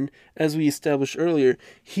again, as we established earlier,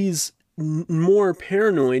 he's more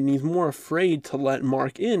paranoid and he's more afraid to let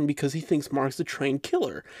Mark in because he thinks Mark's a trained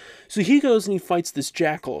killer. So he goes and he fights this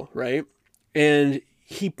jackal, right? And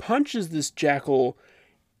he punches this jackal,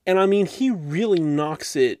 and I mean, he really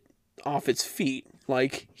knocks it off its feet.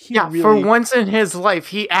 Like, for once in his life,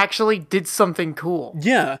 he actually did something cool.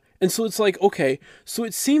 Yeah, and so it's like, okay, so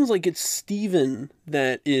it seems like it's Steven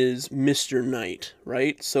that is Mr. Knight,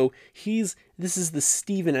 right? So this is the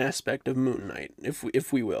Steven aspect of Moon Knight,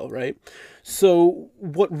 if we will, right? So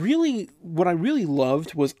what I really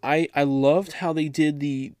loved was I loved how they did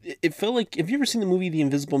it felt like, have you ever seen the movie The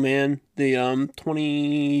Invisible Man? The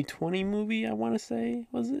 2020 movie, I want to say,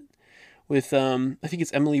 was it? With I think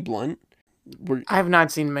it's Emily Blunt. I have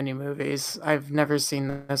not seen many movies. I've never seen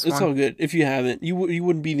this one. It's all good. If you haven't, you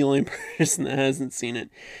wouldn't be the only person that hasn't seen it.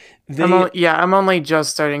 I'm only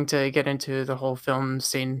just starting to get into the whole film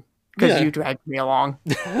scene because you dragged me along.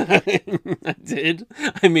 I did.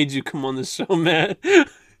 I made you come on the show, Matt.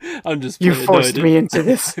 I'm just you forced me into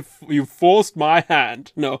this. You forced my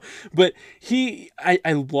hand. No, but I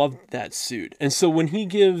loved that suit, and so when he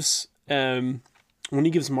gives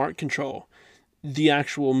Mark control, the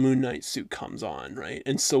actual Moon Knight suit comes on, right?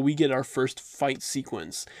 And so we get our first fight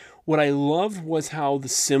sequence. What I loved was how the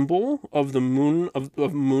symbol of the moon of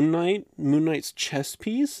Moon Knight's chest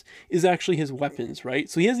piece is actually his weapons, right?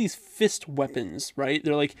 So he has these fist weapons, right?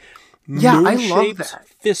 They're like moon-shaped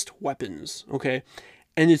fist weapons, okay?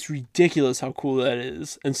 And it's ridiculous how cool that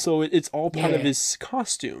is. And so it's all part of his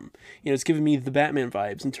costume. It's giving me the Batman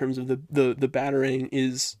vibes in terms of the batarang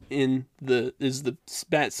is the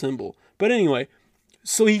bat symbol. But anyway,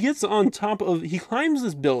 so he climbs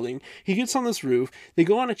this building, he gets on this roof, they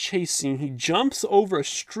go on a chase scene, he jumps over a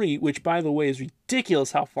street, which by the way is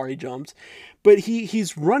ridiculous how far he jumped, but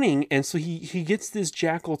he's running, and so he gets this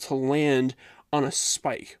jackal to land on a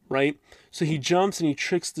spike, right? So he jumps and he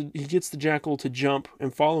gets the jackal to jump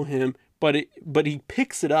and follow him, but he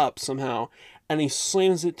picks it up somehow, and he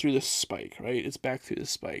slams it through the spike, right? It's back through the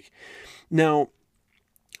spike. Now,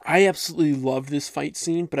 I absolutely love this fight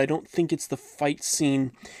scene, but I don't think it's the fight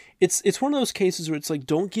scene. It's one of those cases where it's like,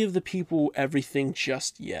 don't give the people everything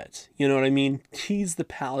just yet. You know what I mean? Tease the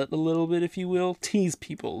palate a little bit, if you will. Tease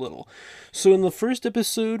people a little. So in the first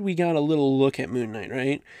episode, we got a little look at Moon Knight,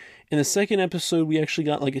 right? In the second episode, we actually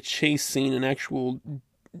got like a chase scene, an actual,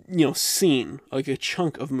 scene, like a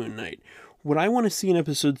chunk of Moon Knight. What I want to see in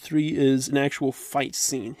episode 3 is an actual fight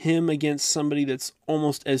scene. Him against somebody that's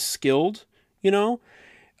almost as skilled,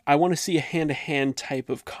 I want to see a hand-to-hand type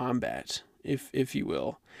of combat, if you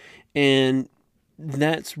will. And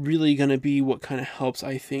that's really going to be what kind of helps,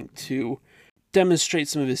 I think, to demonstrate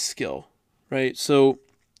some of his skill, right? So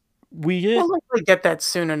we'll likely get that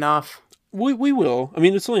soon enough. We will. I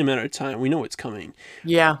mean, it's only a matter of time. We know it's coming.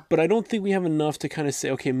 Yeah. But I don't think we have enough to kind of say,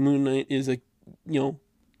 okay, Moon Knight is a,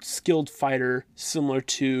 skilled fighter similar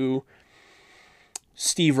to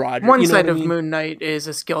Steve Rogers. One side of Moon Knight is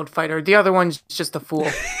a skilled fighter. The other one's just a fool.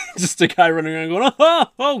 Just a guy running around going,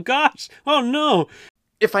 oh gosh, oh no.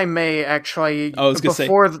 If I may, actually,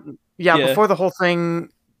 before the whole thing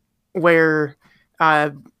where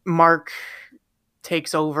Mark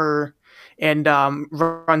takes over and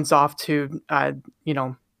runs off to,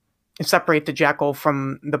 separate the Jackal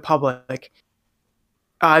from the public.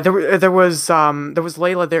 There was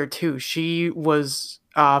Layla there too. She was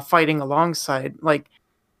fighting alongside. Like,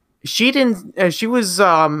 she didn't. She was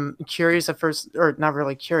curious at first, or not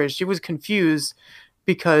really curious. She was confused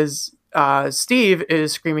because Steve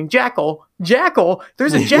is screaming, "Jackal! Jackal!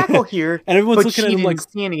 There's a jackal here!" And everyone's looking at him like,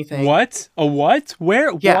 see anything. What? A what?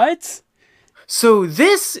 Where? Yeah. What? So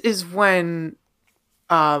this is when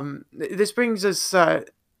this brings us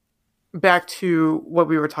back to what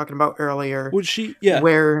we were talking about earlier.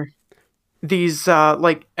 Where these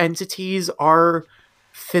entities are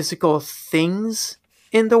physical things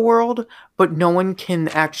in the world, but no one can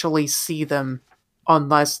actually see them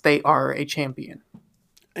unless they are a champion.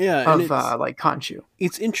 Yeah, of Khonshu.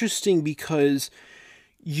 It's interesting because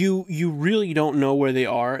you really don't know where they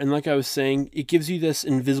are, and like I was saying, it gives you this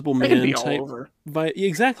Invisible Man type.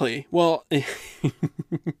 Exactly. Well, I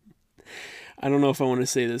don't know if I want to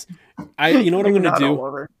say this. You know what I'm going to do? You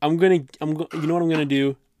know what I'm going to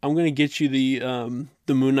do? I'm going to get you the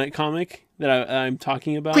Moon Knight comic that I'm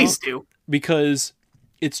talking about. Please do. Because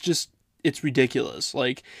it's ridiculous.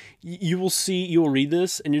 Like, you'll read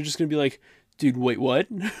this and you're just going to be like, dude, wait, what?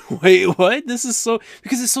 Wait, what? This is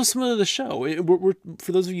because it's so similar to the show. We're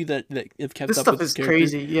for those of you that have kept this up stuff with is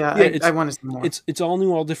crazy. Yeah, I want to see more. It's all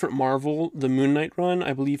new, all different Marvel, the Moon Knight run,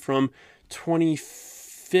 I believe from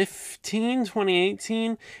 2015,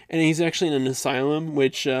 2018, and he's actually in an asylum,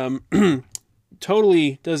 which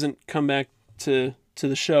totally doesn't come back to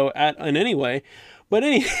the show in any way. But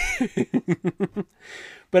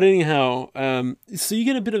anyhow, so you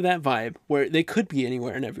get a bit of that vibe where they could be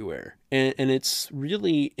anywhere and everywhere. And it's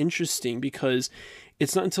really interesting because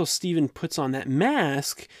it's not until Steven puts on that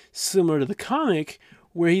mask, similar to the comic,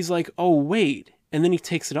 where he's like, oh, wait. And then he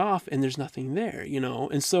takes it off and there's nothing there,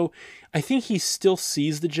 And so I think he still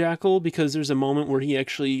sees the Jackal because there's a moment where he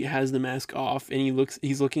actually has the mask off and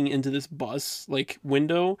he's looking into this bus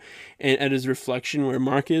window and at his reflection where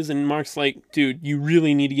Mark is. And Mark's like, dude, you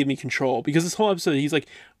really need to give me control, because this whole episode, he's like,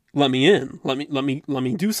 let me in, let me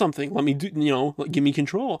do something, give me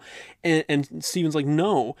control. And Steven's like,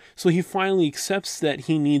 no. So he finally accepts that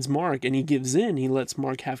he needs Mark and he gives in, he lets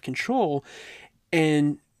Mark have control.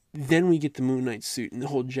 And then we get the Moon Knight suit and the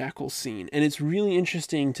whole Jackal scene. And it's really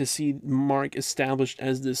interesting to see Mark established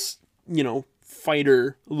as this,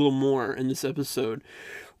 fighter a little more in this episode.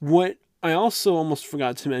 What I also almost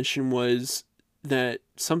forgot to mention was that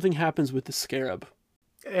something happens with the Scarab.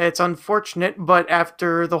 It's unfortunate, but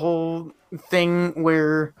after the whole thing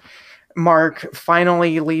where Mark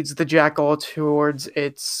finally leads the Jackal towards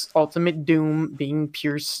its ultimate doom, being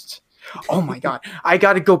pierced. Oh my god. I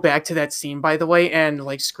gotta go back to that scene, by the way, and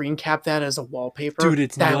screen cap that as a wallpaper.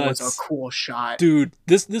 Dude, that nuts. was a cool shot. Dude,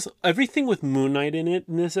 this everything with Moon Knight in it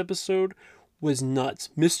in this episode was nuts.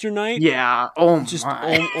 Mr. Knight? Yeah. Oh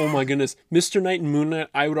my goodness. Mr. Knight and Moon Knight,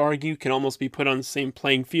 I would argue, can almost be put on the same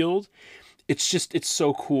playing field. It's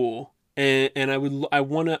so cool. And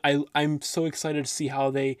I'm so excited to see how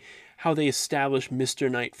they establish Mr.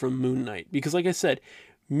 Knight from Moon Knight. Because like I said,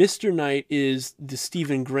 Mr. Knight is the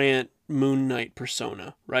Stephen Grant Moon Knight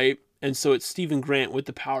persona, right? And so it's Stephen Grant with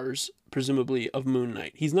the powers, presumably, of Moon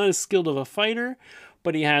Knight. He's not as skilled of a fighter,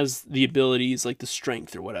 but he has the abilities, like the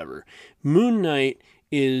strength or whatever. Moon Knight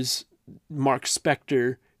is Mark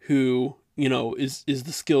Spector, who, is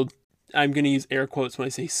the skilled, I'm going to use air quotes when I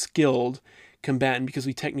say skilled, combatant, because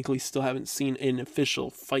we technically still haven't seen an official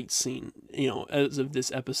fight scene, as of this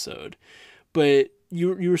episode. But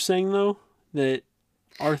you were saying, though, that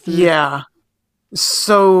Arthur... Yeah.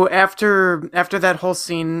 So after that whole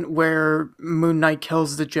scene where Moon Knight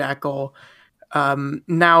kills the Jackal,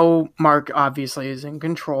 now Mark obviously is in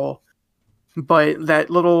control, but that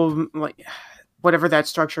little whatever that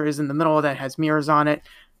structure is in the middle that has mirrors on it.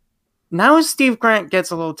 Now Steve Grant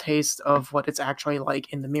gets a little taste of what it's actually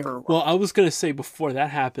like in the mirror world. Well, I was going to say before that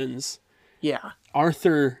happens, Yeah.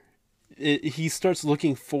 Arthur, he starts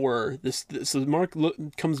looking for this. So Mark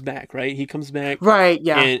comes back, right? He comes back, Right,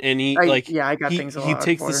 yeah. and he I got things a he lot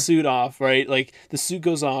takes order. the suit off, right? Like the suit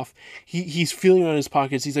goes off. He's feeling around his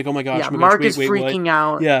pockets. He's like, oh my gosh, Yeah, oh my Mark gosh, is wait, freaking what?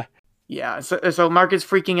 out. Yeah, Yeah, so Mark is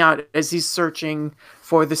freaking out as he's searching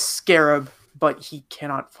for the scarab, but he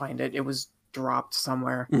cannot find it. It was dropped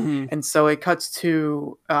somewhere. hmm And so it cuts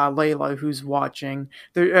to Layla, who's watching.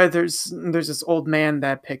 There's this old man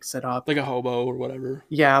that picks it up. like a hobo or whatever.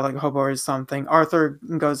 Yeah, like a hobo or something. Arthur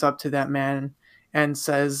goes up to that man and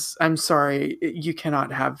says, "I'm sorry, you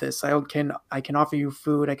cannot have this. I can offer you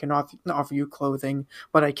food, I can offer you clothing,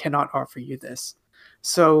 but I cannot offer you this."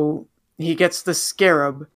 So he gets the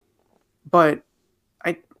scarab, but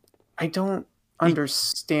I don't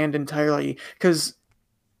understand entirely, because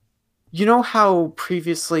you know how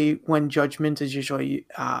previously when judgment is usually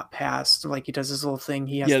passed, like he does this little thing,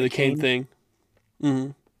 he has Yeah, the cane thing. hmm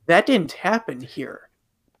That didn't happen here.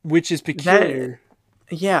 Which is peculiar.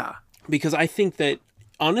 Yeah. Because I think that,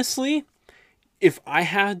 honestly, if I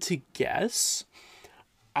had to guess,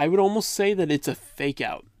 I would almost say that it's a fake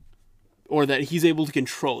out. Or that he's able to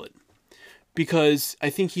control it. Because I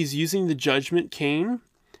think he's using the judgment cane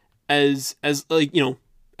as like,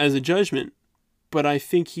 as a judgment. But I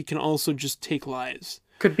think he can also just take lives.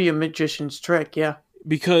 Could be a magician's trick, yeah.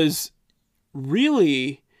 Because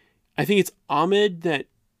really, I think it's Ahmed that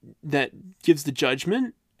gives the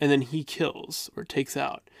judgment, and then he kills or takes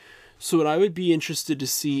out. So what I would be interested to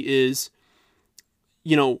see is,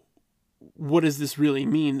 what does this really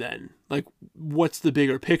mean then? Like, what's the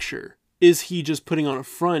bigger picture? Is he just putting on a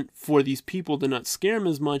front for these people to not scare him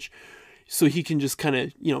as much so he can just kind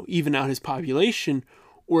of, even out his population?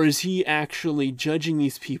 Or is he actually judging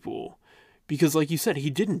these people? Because like you said, he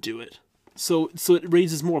didn't do it. So it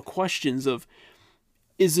raises more questions of,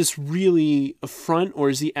 is this really a front, or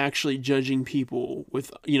is he actually judging people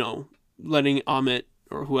with, letting Amit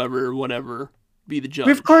or whoever or whatever be the judge?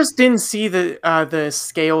 We of course didn't see the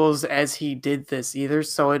scales as he did this either,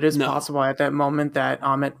 so it is possible at that moment that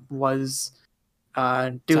Amit was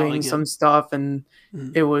doing some stuff, and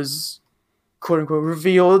it was quote unquote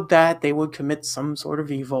revealed that they would commit some sort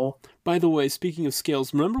of evil. By the way, speaking of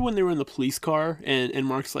scales, remember when they were in the police car and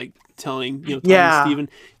Mark's like telling Steven,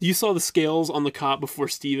 you saw the scales on the cop before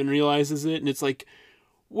Steven realizes it, and it's like,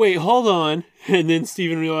 wait, hold on. And then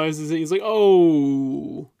Steven realizes it, he's like,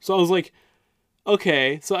 oh. So I was like,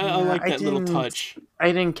 okay. So I like that little touch. I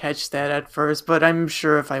didn't catch that at first, but I'm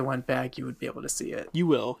sure if I went back, you would be able to see it. You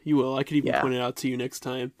will. I could even point it out to you next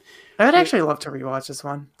time. I would actually love to rewatch this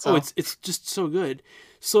one. So. Oh, it's just so good.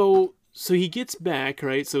 So he gets back,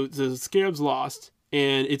 right? So the scarab's lost,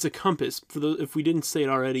 and it's a compass. If we didn't say it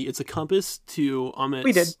already, it's a compass to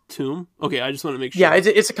Amit's tomb. Okay, I just want to make sure. Yeah,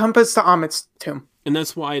 it's a compass to Amit's tomb. And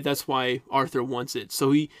that's why Arthur wants it.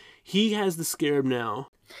 So he has the scarab now.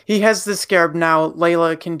 He has the scarab now.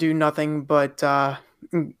 Layla can do nothing but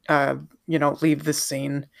leave the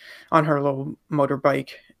scene on her little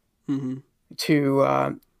motorbike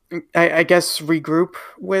to I guess regroup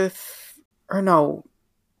with, or no,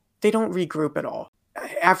 they don't regroup at all.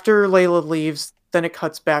 After Layla leaves, then it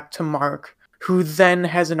cuts back to Mark, who then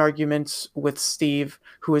has an argument with Steve,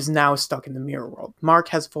 who is now stuck in the mirror world. Mark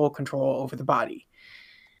has full control over the body,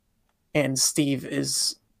 and Steve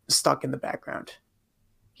is stuck in the background.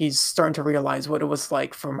 He's starting to realize what it was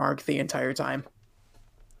like for Mark the entire time.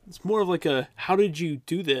 It's more of like a, how did you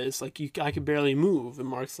do this? Like, I could barely move. And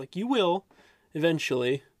Mark's like, you will,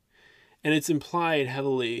 eventually. And it's implied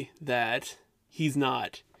heavily that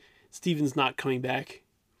Steven's not coming back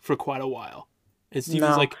for quite a while. And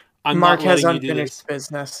Steven's like, Mark not letting has you do unfinished this.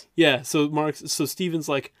 business. Yeah, so Steven's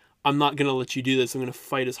like, I'm not going to let you do this. I'm going to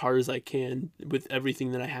fight as hard as I can with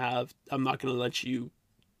everything that I have. I'm not going to let you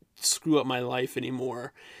screw up my life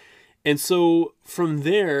anymore. And so from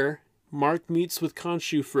there, Mark meets with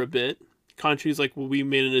Khonshu for a bit. Khonshu's like, well, we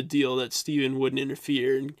made a deal that Steven wouldn't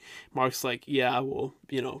interfere. And Mark's like, yeah, well,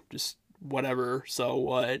 just whatever, so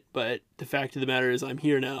what? But the fact of the matter is I'm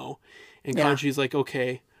here now. And Khonshu's like,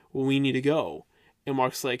 okay, well, we need to go. And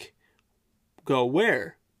Mark's like, go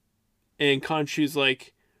where? And Khonshu's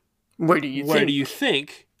like, where do you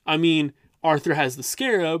think? I mean, Arthur has the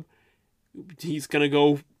scarab. He's going to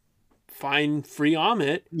go find free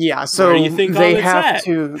Amit. Yeah, so where do you think they have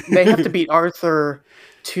to beat Arthur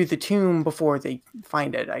to the tomb before they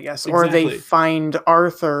find it, I guess, or they Exactly. find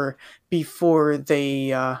Arthur before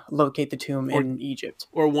they locate the tomb in Egypt.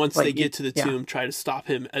 Or once Like, they get to the yeah. tomb, try to stop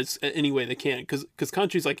him as any way they can, because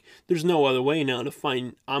Khonshu's like, there's no other way now to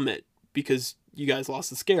find Ammit because you guys lost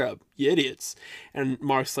the scarab, you idiots. And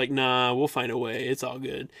Mark's like, nah, we'll find a way, it's all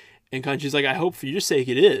good. And Khonshu's like, I hope for your sake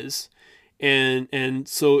it is. And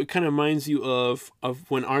so it kind of reminds you of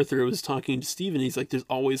when Arthur was talking to Steven. He's like, there's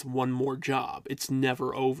always one more job. It's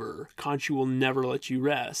never over. Khonshu will never let you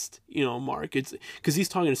rest. You know, Mark. It's because he's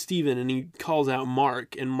talking to Steven and he calls out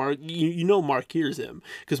Mark, and Mark, you know, Mark hears him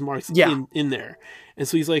because Mark's in there. And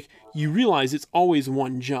so he's like, you realize it's always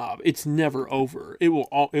one job. It's never over. It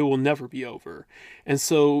will never be over. And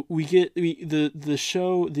so we get the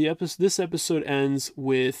show. This episode ends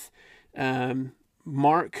with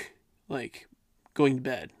Mark, like, going to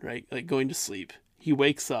bed, right? Like, going to sleep. He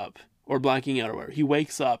wakes up, or blacking out, or whatever. He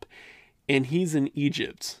wakes up, and he's in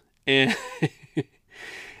Egypt. And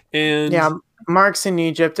yeah, Mark's in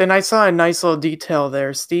Egypt. And I saw a nice little detail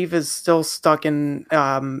there. Steve is still stuck in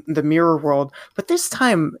the mirror world, but this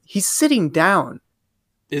time he's sitting down.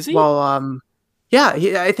 Is he? While, yeah,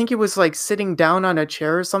 I think he was, like, sitting down on a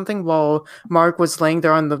chair or something while Mark was laying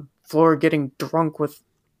there on the floor getting drunk with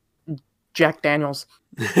Jack Daniels.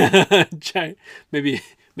 maybe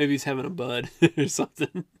he's having a bud or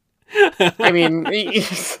something. I mean,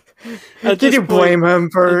 can you blame him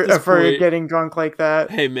for getting drunk like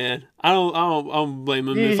that? Hey man, I don't blame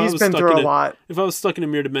him. He's been through a lot. If I was stuck in a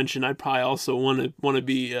mirror dimension, I'd probably also want to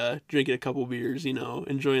be drinking a couple beers, you know,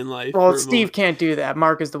 enjoying life. Well, Steve can't do that.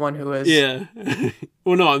 Mark is the one who is. Yeah.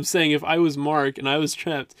 Well, no, I'm saying if I was Mark and I was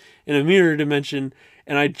trapped in a mirror dimension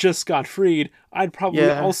and I just got freed, I'd probably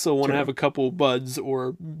also want to have a couple buds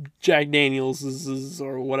or Jack Daniels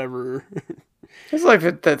or whatever. His life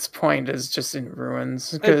at this point is just in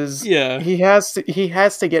ruins because he has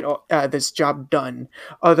to get this job done.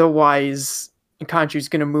 Otherwise, Khonshu's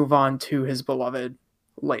going to move on to his beloved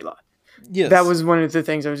Layla. Yes. That was one of the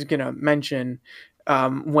things I was going to mention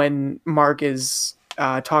when Mark is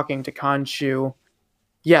talking to Khonshu.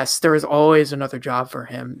 Yes, there is always another job for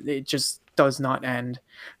him. It just does not end.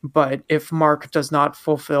 But if Mark does not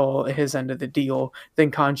fulfill his end of the deal, then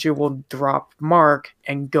Khonshu will drop Mark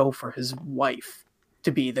and go for his wife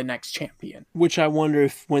to be the next champion. Which I wonder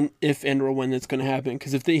if and or when that's going to happen.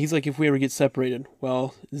 Because he's like, if we ever get separated,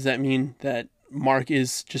 well, does that mean that Mark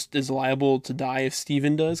is just as liable to die if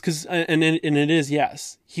Steven does? Because and it is,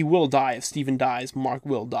 yes, he will die if Steven dies. Mark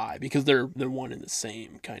will die because they're one and the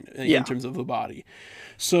same kind of in terms of the body.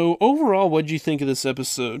 So overall, what did you think of this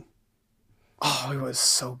episode? Oh, it was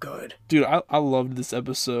so good. Dude, I loved this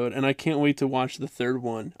episode, and I can't wait to watch the third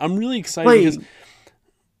one. I'm really excited because...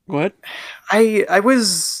 Go ahead. I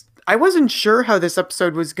wasn't sure how this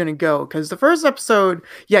episode was going to go, because the first episode,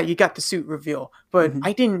 you got the suit reveal, but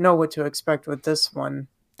I didn't know what to expect with this one.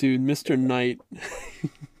 Dude, Mr. Knight...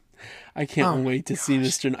 I can't wait to see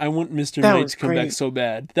Mr. I want Mr. Knight to come back so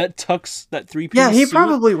bad. That tux, that three-piece Yeah, he suit,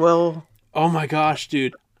 probably will. Oh my gosh,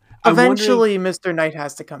 dude. Eventually, Mr. Knight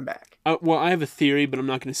has to come back. Well, I have a theory, but I'm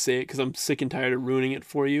not going to say it because I'm sick and tired of ruining it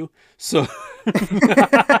for you. So,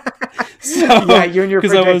 yeah, you and your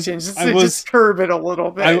predictions. Just curb it a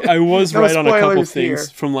little bit. I was right on a couple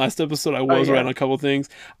things from last episode. I was right on a couple things.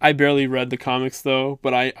 I barely read the comics though,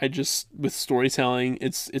 but I just, with storytelling,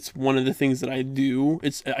 it's one of the things that I do.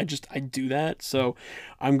 I do that. So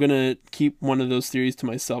I'm going to keep one of those theories to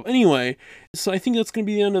myself. Anyway, so I think that's going to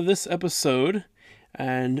be the end of this episode.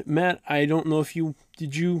 And Matt, I don't know if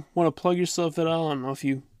did you want to plug yourself at all? I don't know if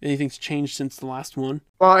anything's changed since the last one.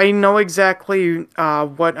 Well, I know exactly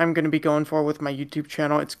what I'm going to be going for with my YouTube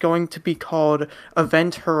channel. It's going to be called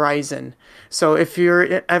Event Horizon. So if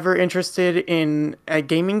you're ever interested in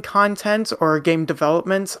gaming content or game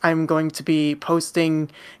development, I'm going to be posting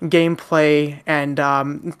gameplay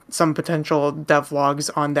and some potential devlogs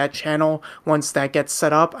on that channel once that gets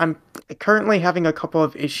set up. I'm currently having a couple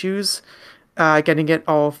of issues getting it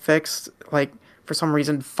all fixed. Like, for some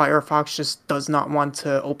reason, Firefox just does not want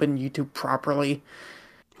to open YouTube properly.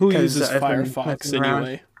 Who uses Firefox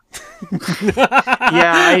anyway?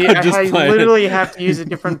 I literally have to use a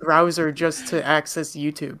different browser just to access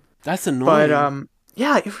YouTube. That's annoying. But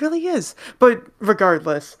yeah, it really is. But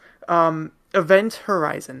regardless, Event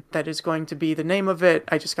Horizon, that is going to be the name of it.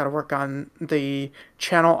 I just got to work on the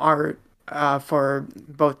channel art for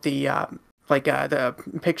both the the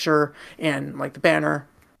picture and like the banner.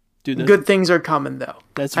 Dude, good things are coming though.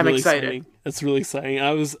 That's I'm really excited. Exciting. That's really exciting.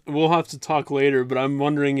 We'll have to talk later, but I'm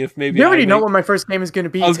wondering if maybe You already know what my first game is going to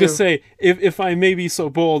be. I was gonna say, if I may be so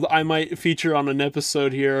bold, I might feature on an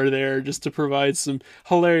episode here or there just to provide some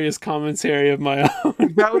hilarious commentary of my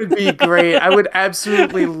own. That would be great. I would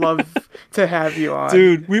absolutely love to have you on.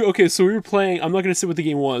 Dude, so we were playing, I'm not gonna say what the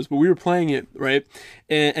game was, but we were playing it, right?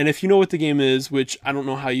 And if you know what the game is, which I don't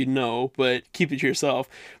know how you know, but keep it to yourself.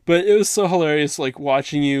 But it was so hilarious, like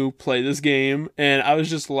watching you play this game, and I was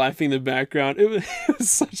just laughing in the background. It was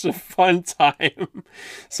such a fun time.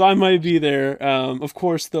 So I might be there. Of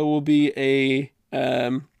course, there will be a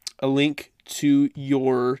link to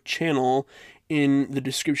your channel in the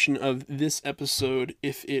description of this episode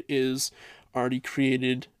if it is already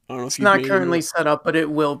created. I don't know if it's not currently set up, but it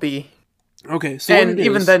will be. Okay, so and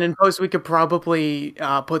even then in post we could probably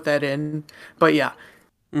put that in, but yeah.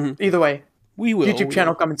 Either way, we will. YouTube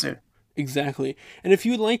channel coming soon. Exactly. And if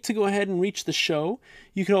you would like to go ahead and reach the show,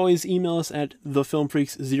 you can always email us at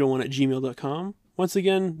thefilmfreaks01@gmail.com. Once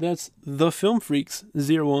again, that's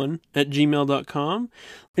thefilmfreaks01@gmail.com.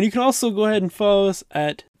 And you can also go ahead and follow us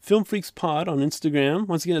at FilmFreaksPod on Instagram.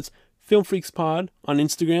 Once again, it's FilmFreaksPod on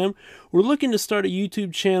Instagram. We're looking to start a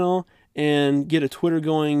YouTube channel and get a Twitter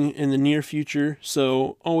going in the near future,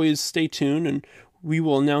 so always stay tuned, and we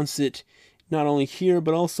will announce it not only here,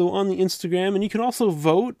 but also on the Instagram. And you can also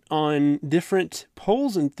vote on different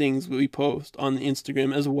polls and things that we post on the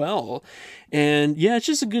Instagram as well. And yeah, it's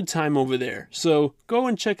just a good time over there. So go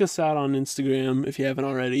and check us out on Instagram if you haven't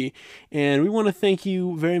already. And we want to thank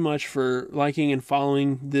you very much for liking and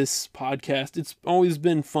following this podcast. It's always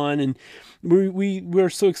been fun, and we're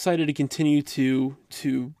so excited to continue to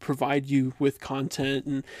provide you with content.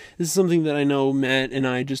 And this is something that I know Matt and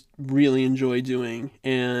I just really enjoy doing,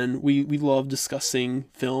 and we love discussing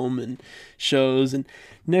film and shows. And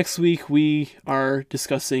next week we are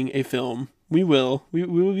discussing a film. We will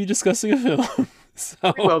be discussing a film.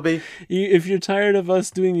 So we will be. If you're tired of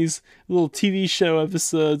us doing these little TV show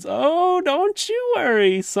episodes, oh, don't you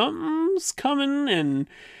worry, something's coming, and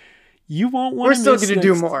you won't want to miss. We're still going to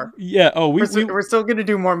do more. Yeah. Oh, we're still going to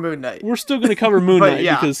do more Moon Knight. We're still going to cover Moon Knight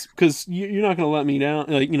yeah. because you're not going to let me down,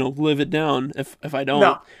 live it down if I don't.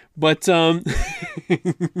 No. But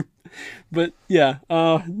but yeah.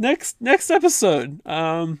 Next episode.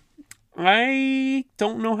 I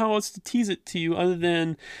don't know how else to tease it to you other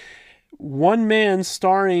than one man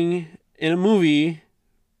starring in a movie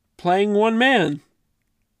playing one man.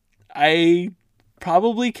 I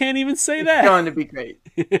probably can't even say that. It's going to be great.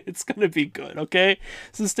 It's going to be good, okay?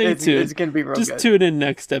 So stay tuned. It's going to be real Just good. tune in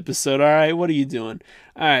next episode, all right? What are you doing?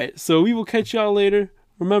 All right, so we will catch y'all later.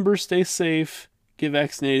 Remember, stay safe, get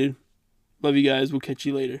vaccinated. Love you guys. We'll catch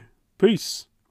you later. Peace.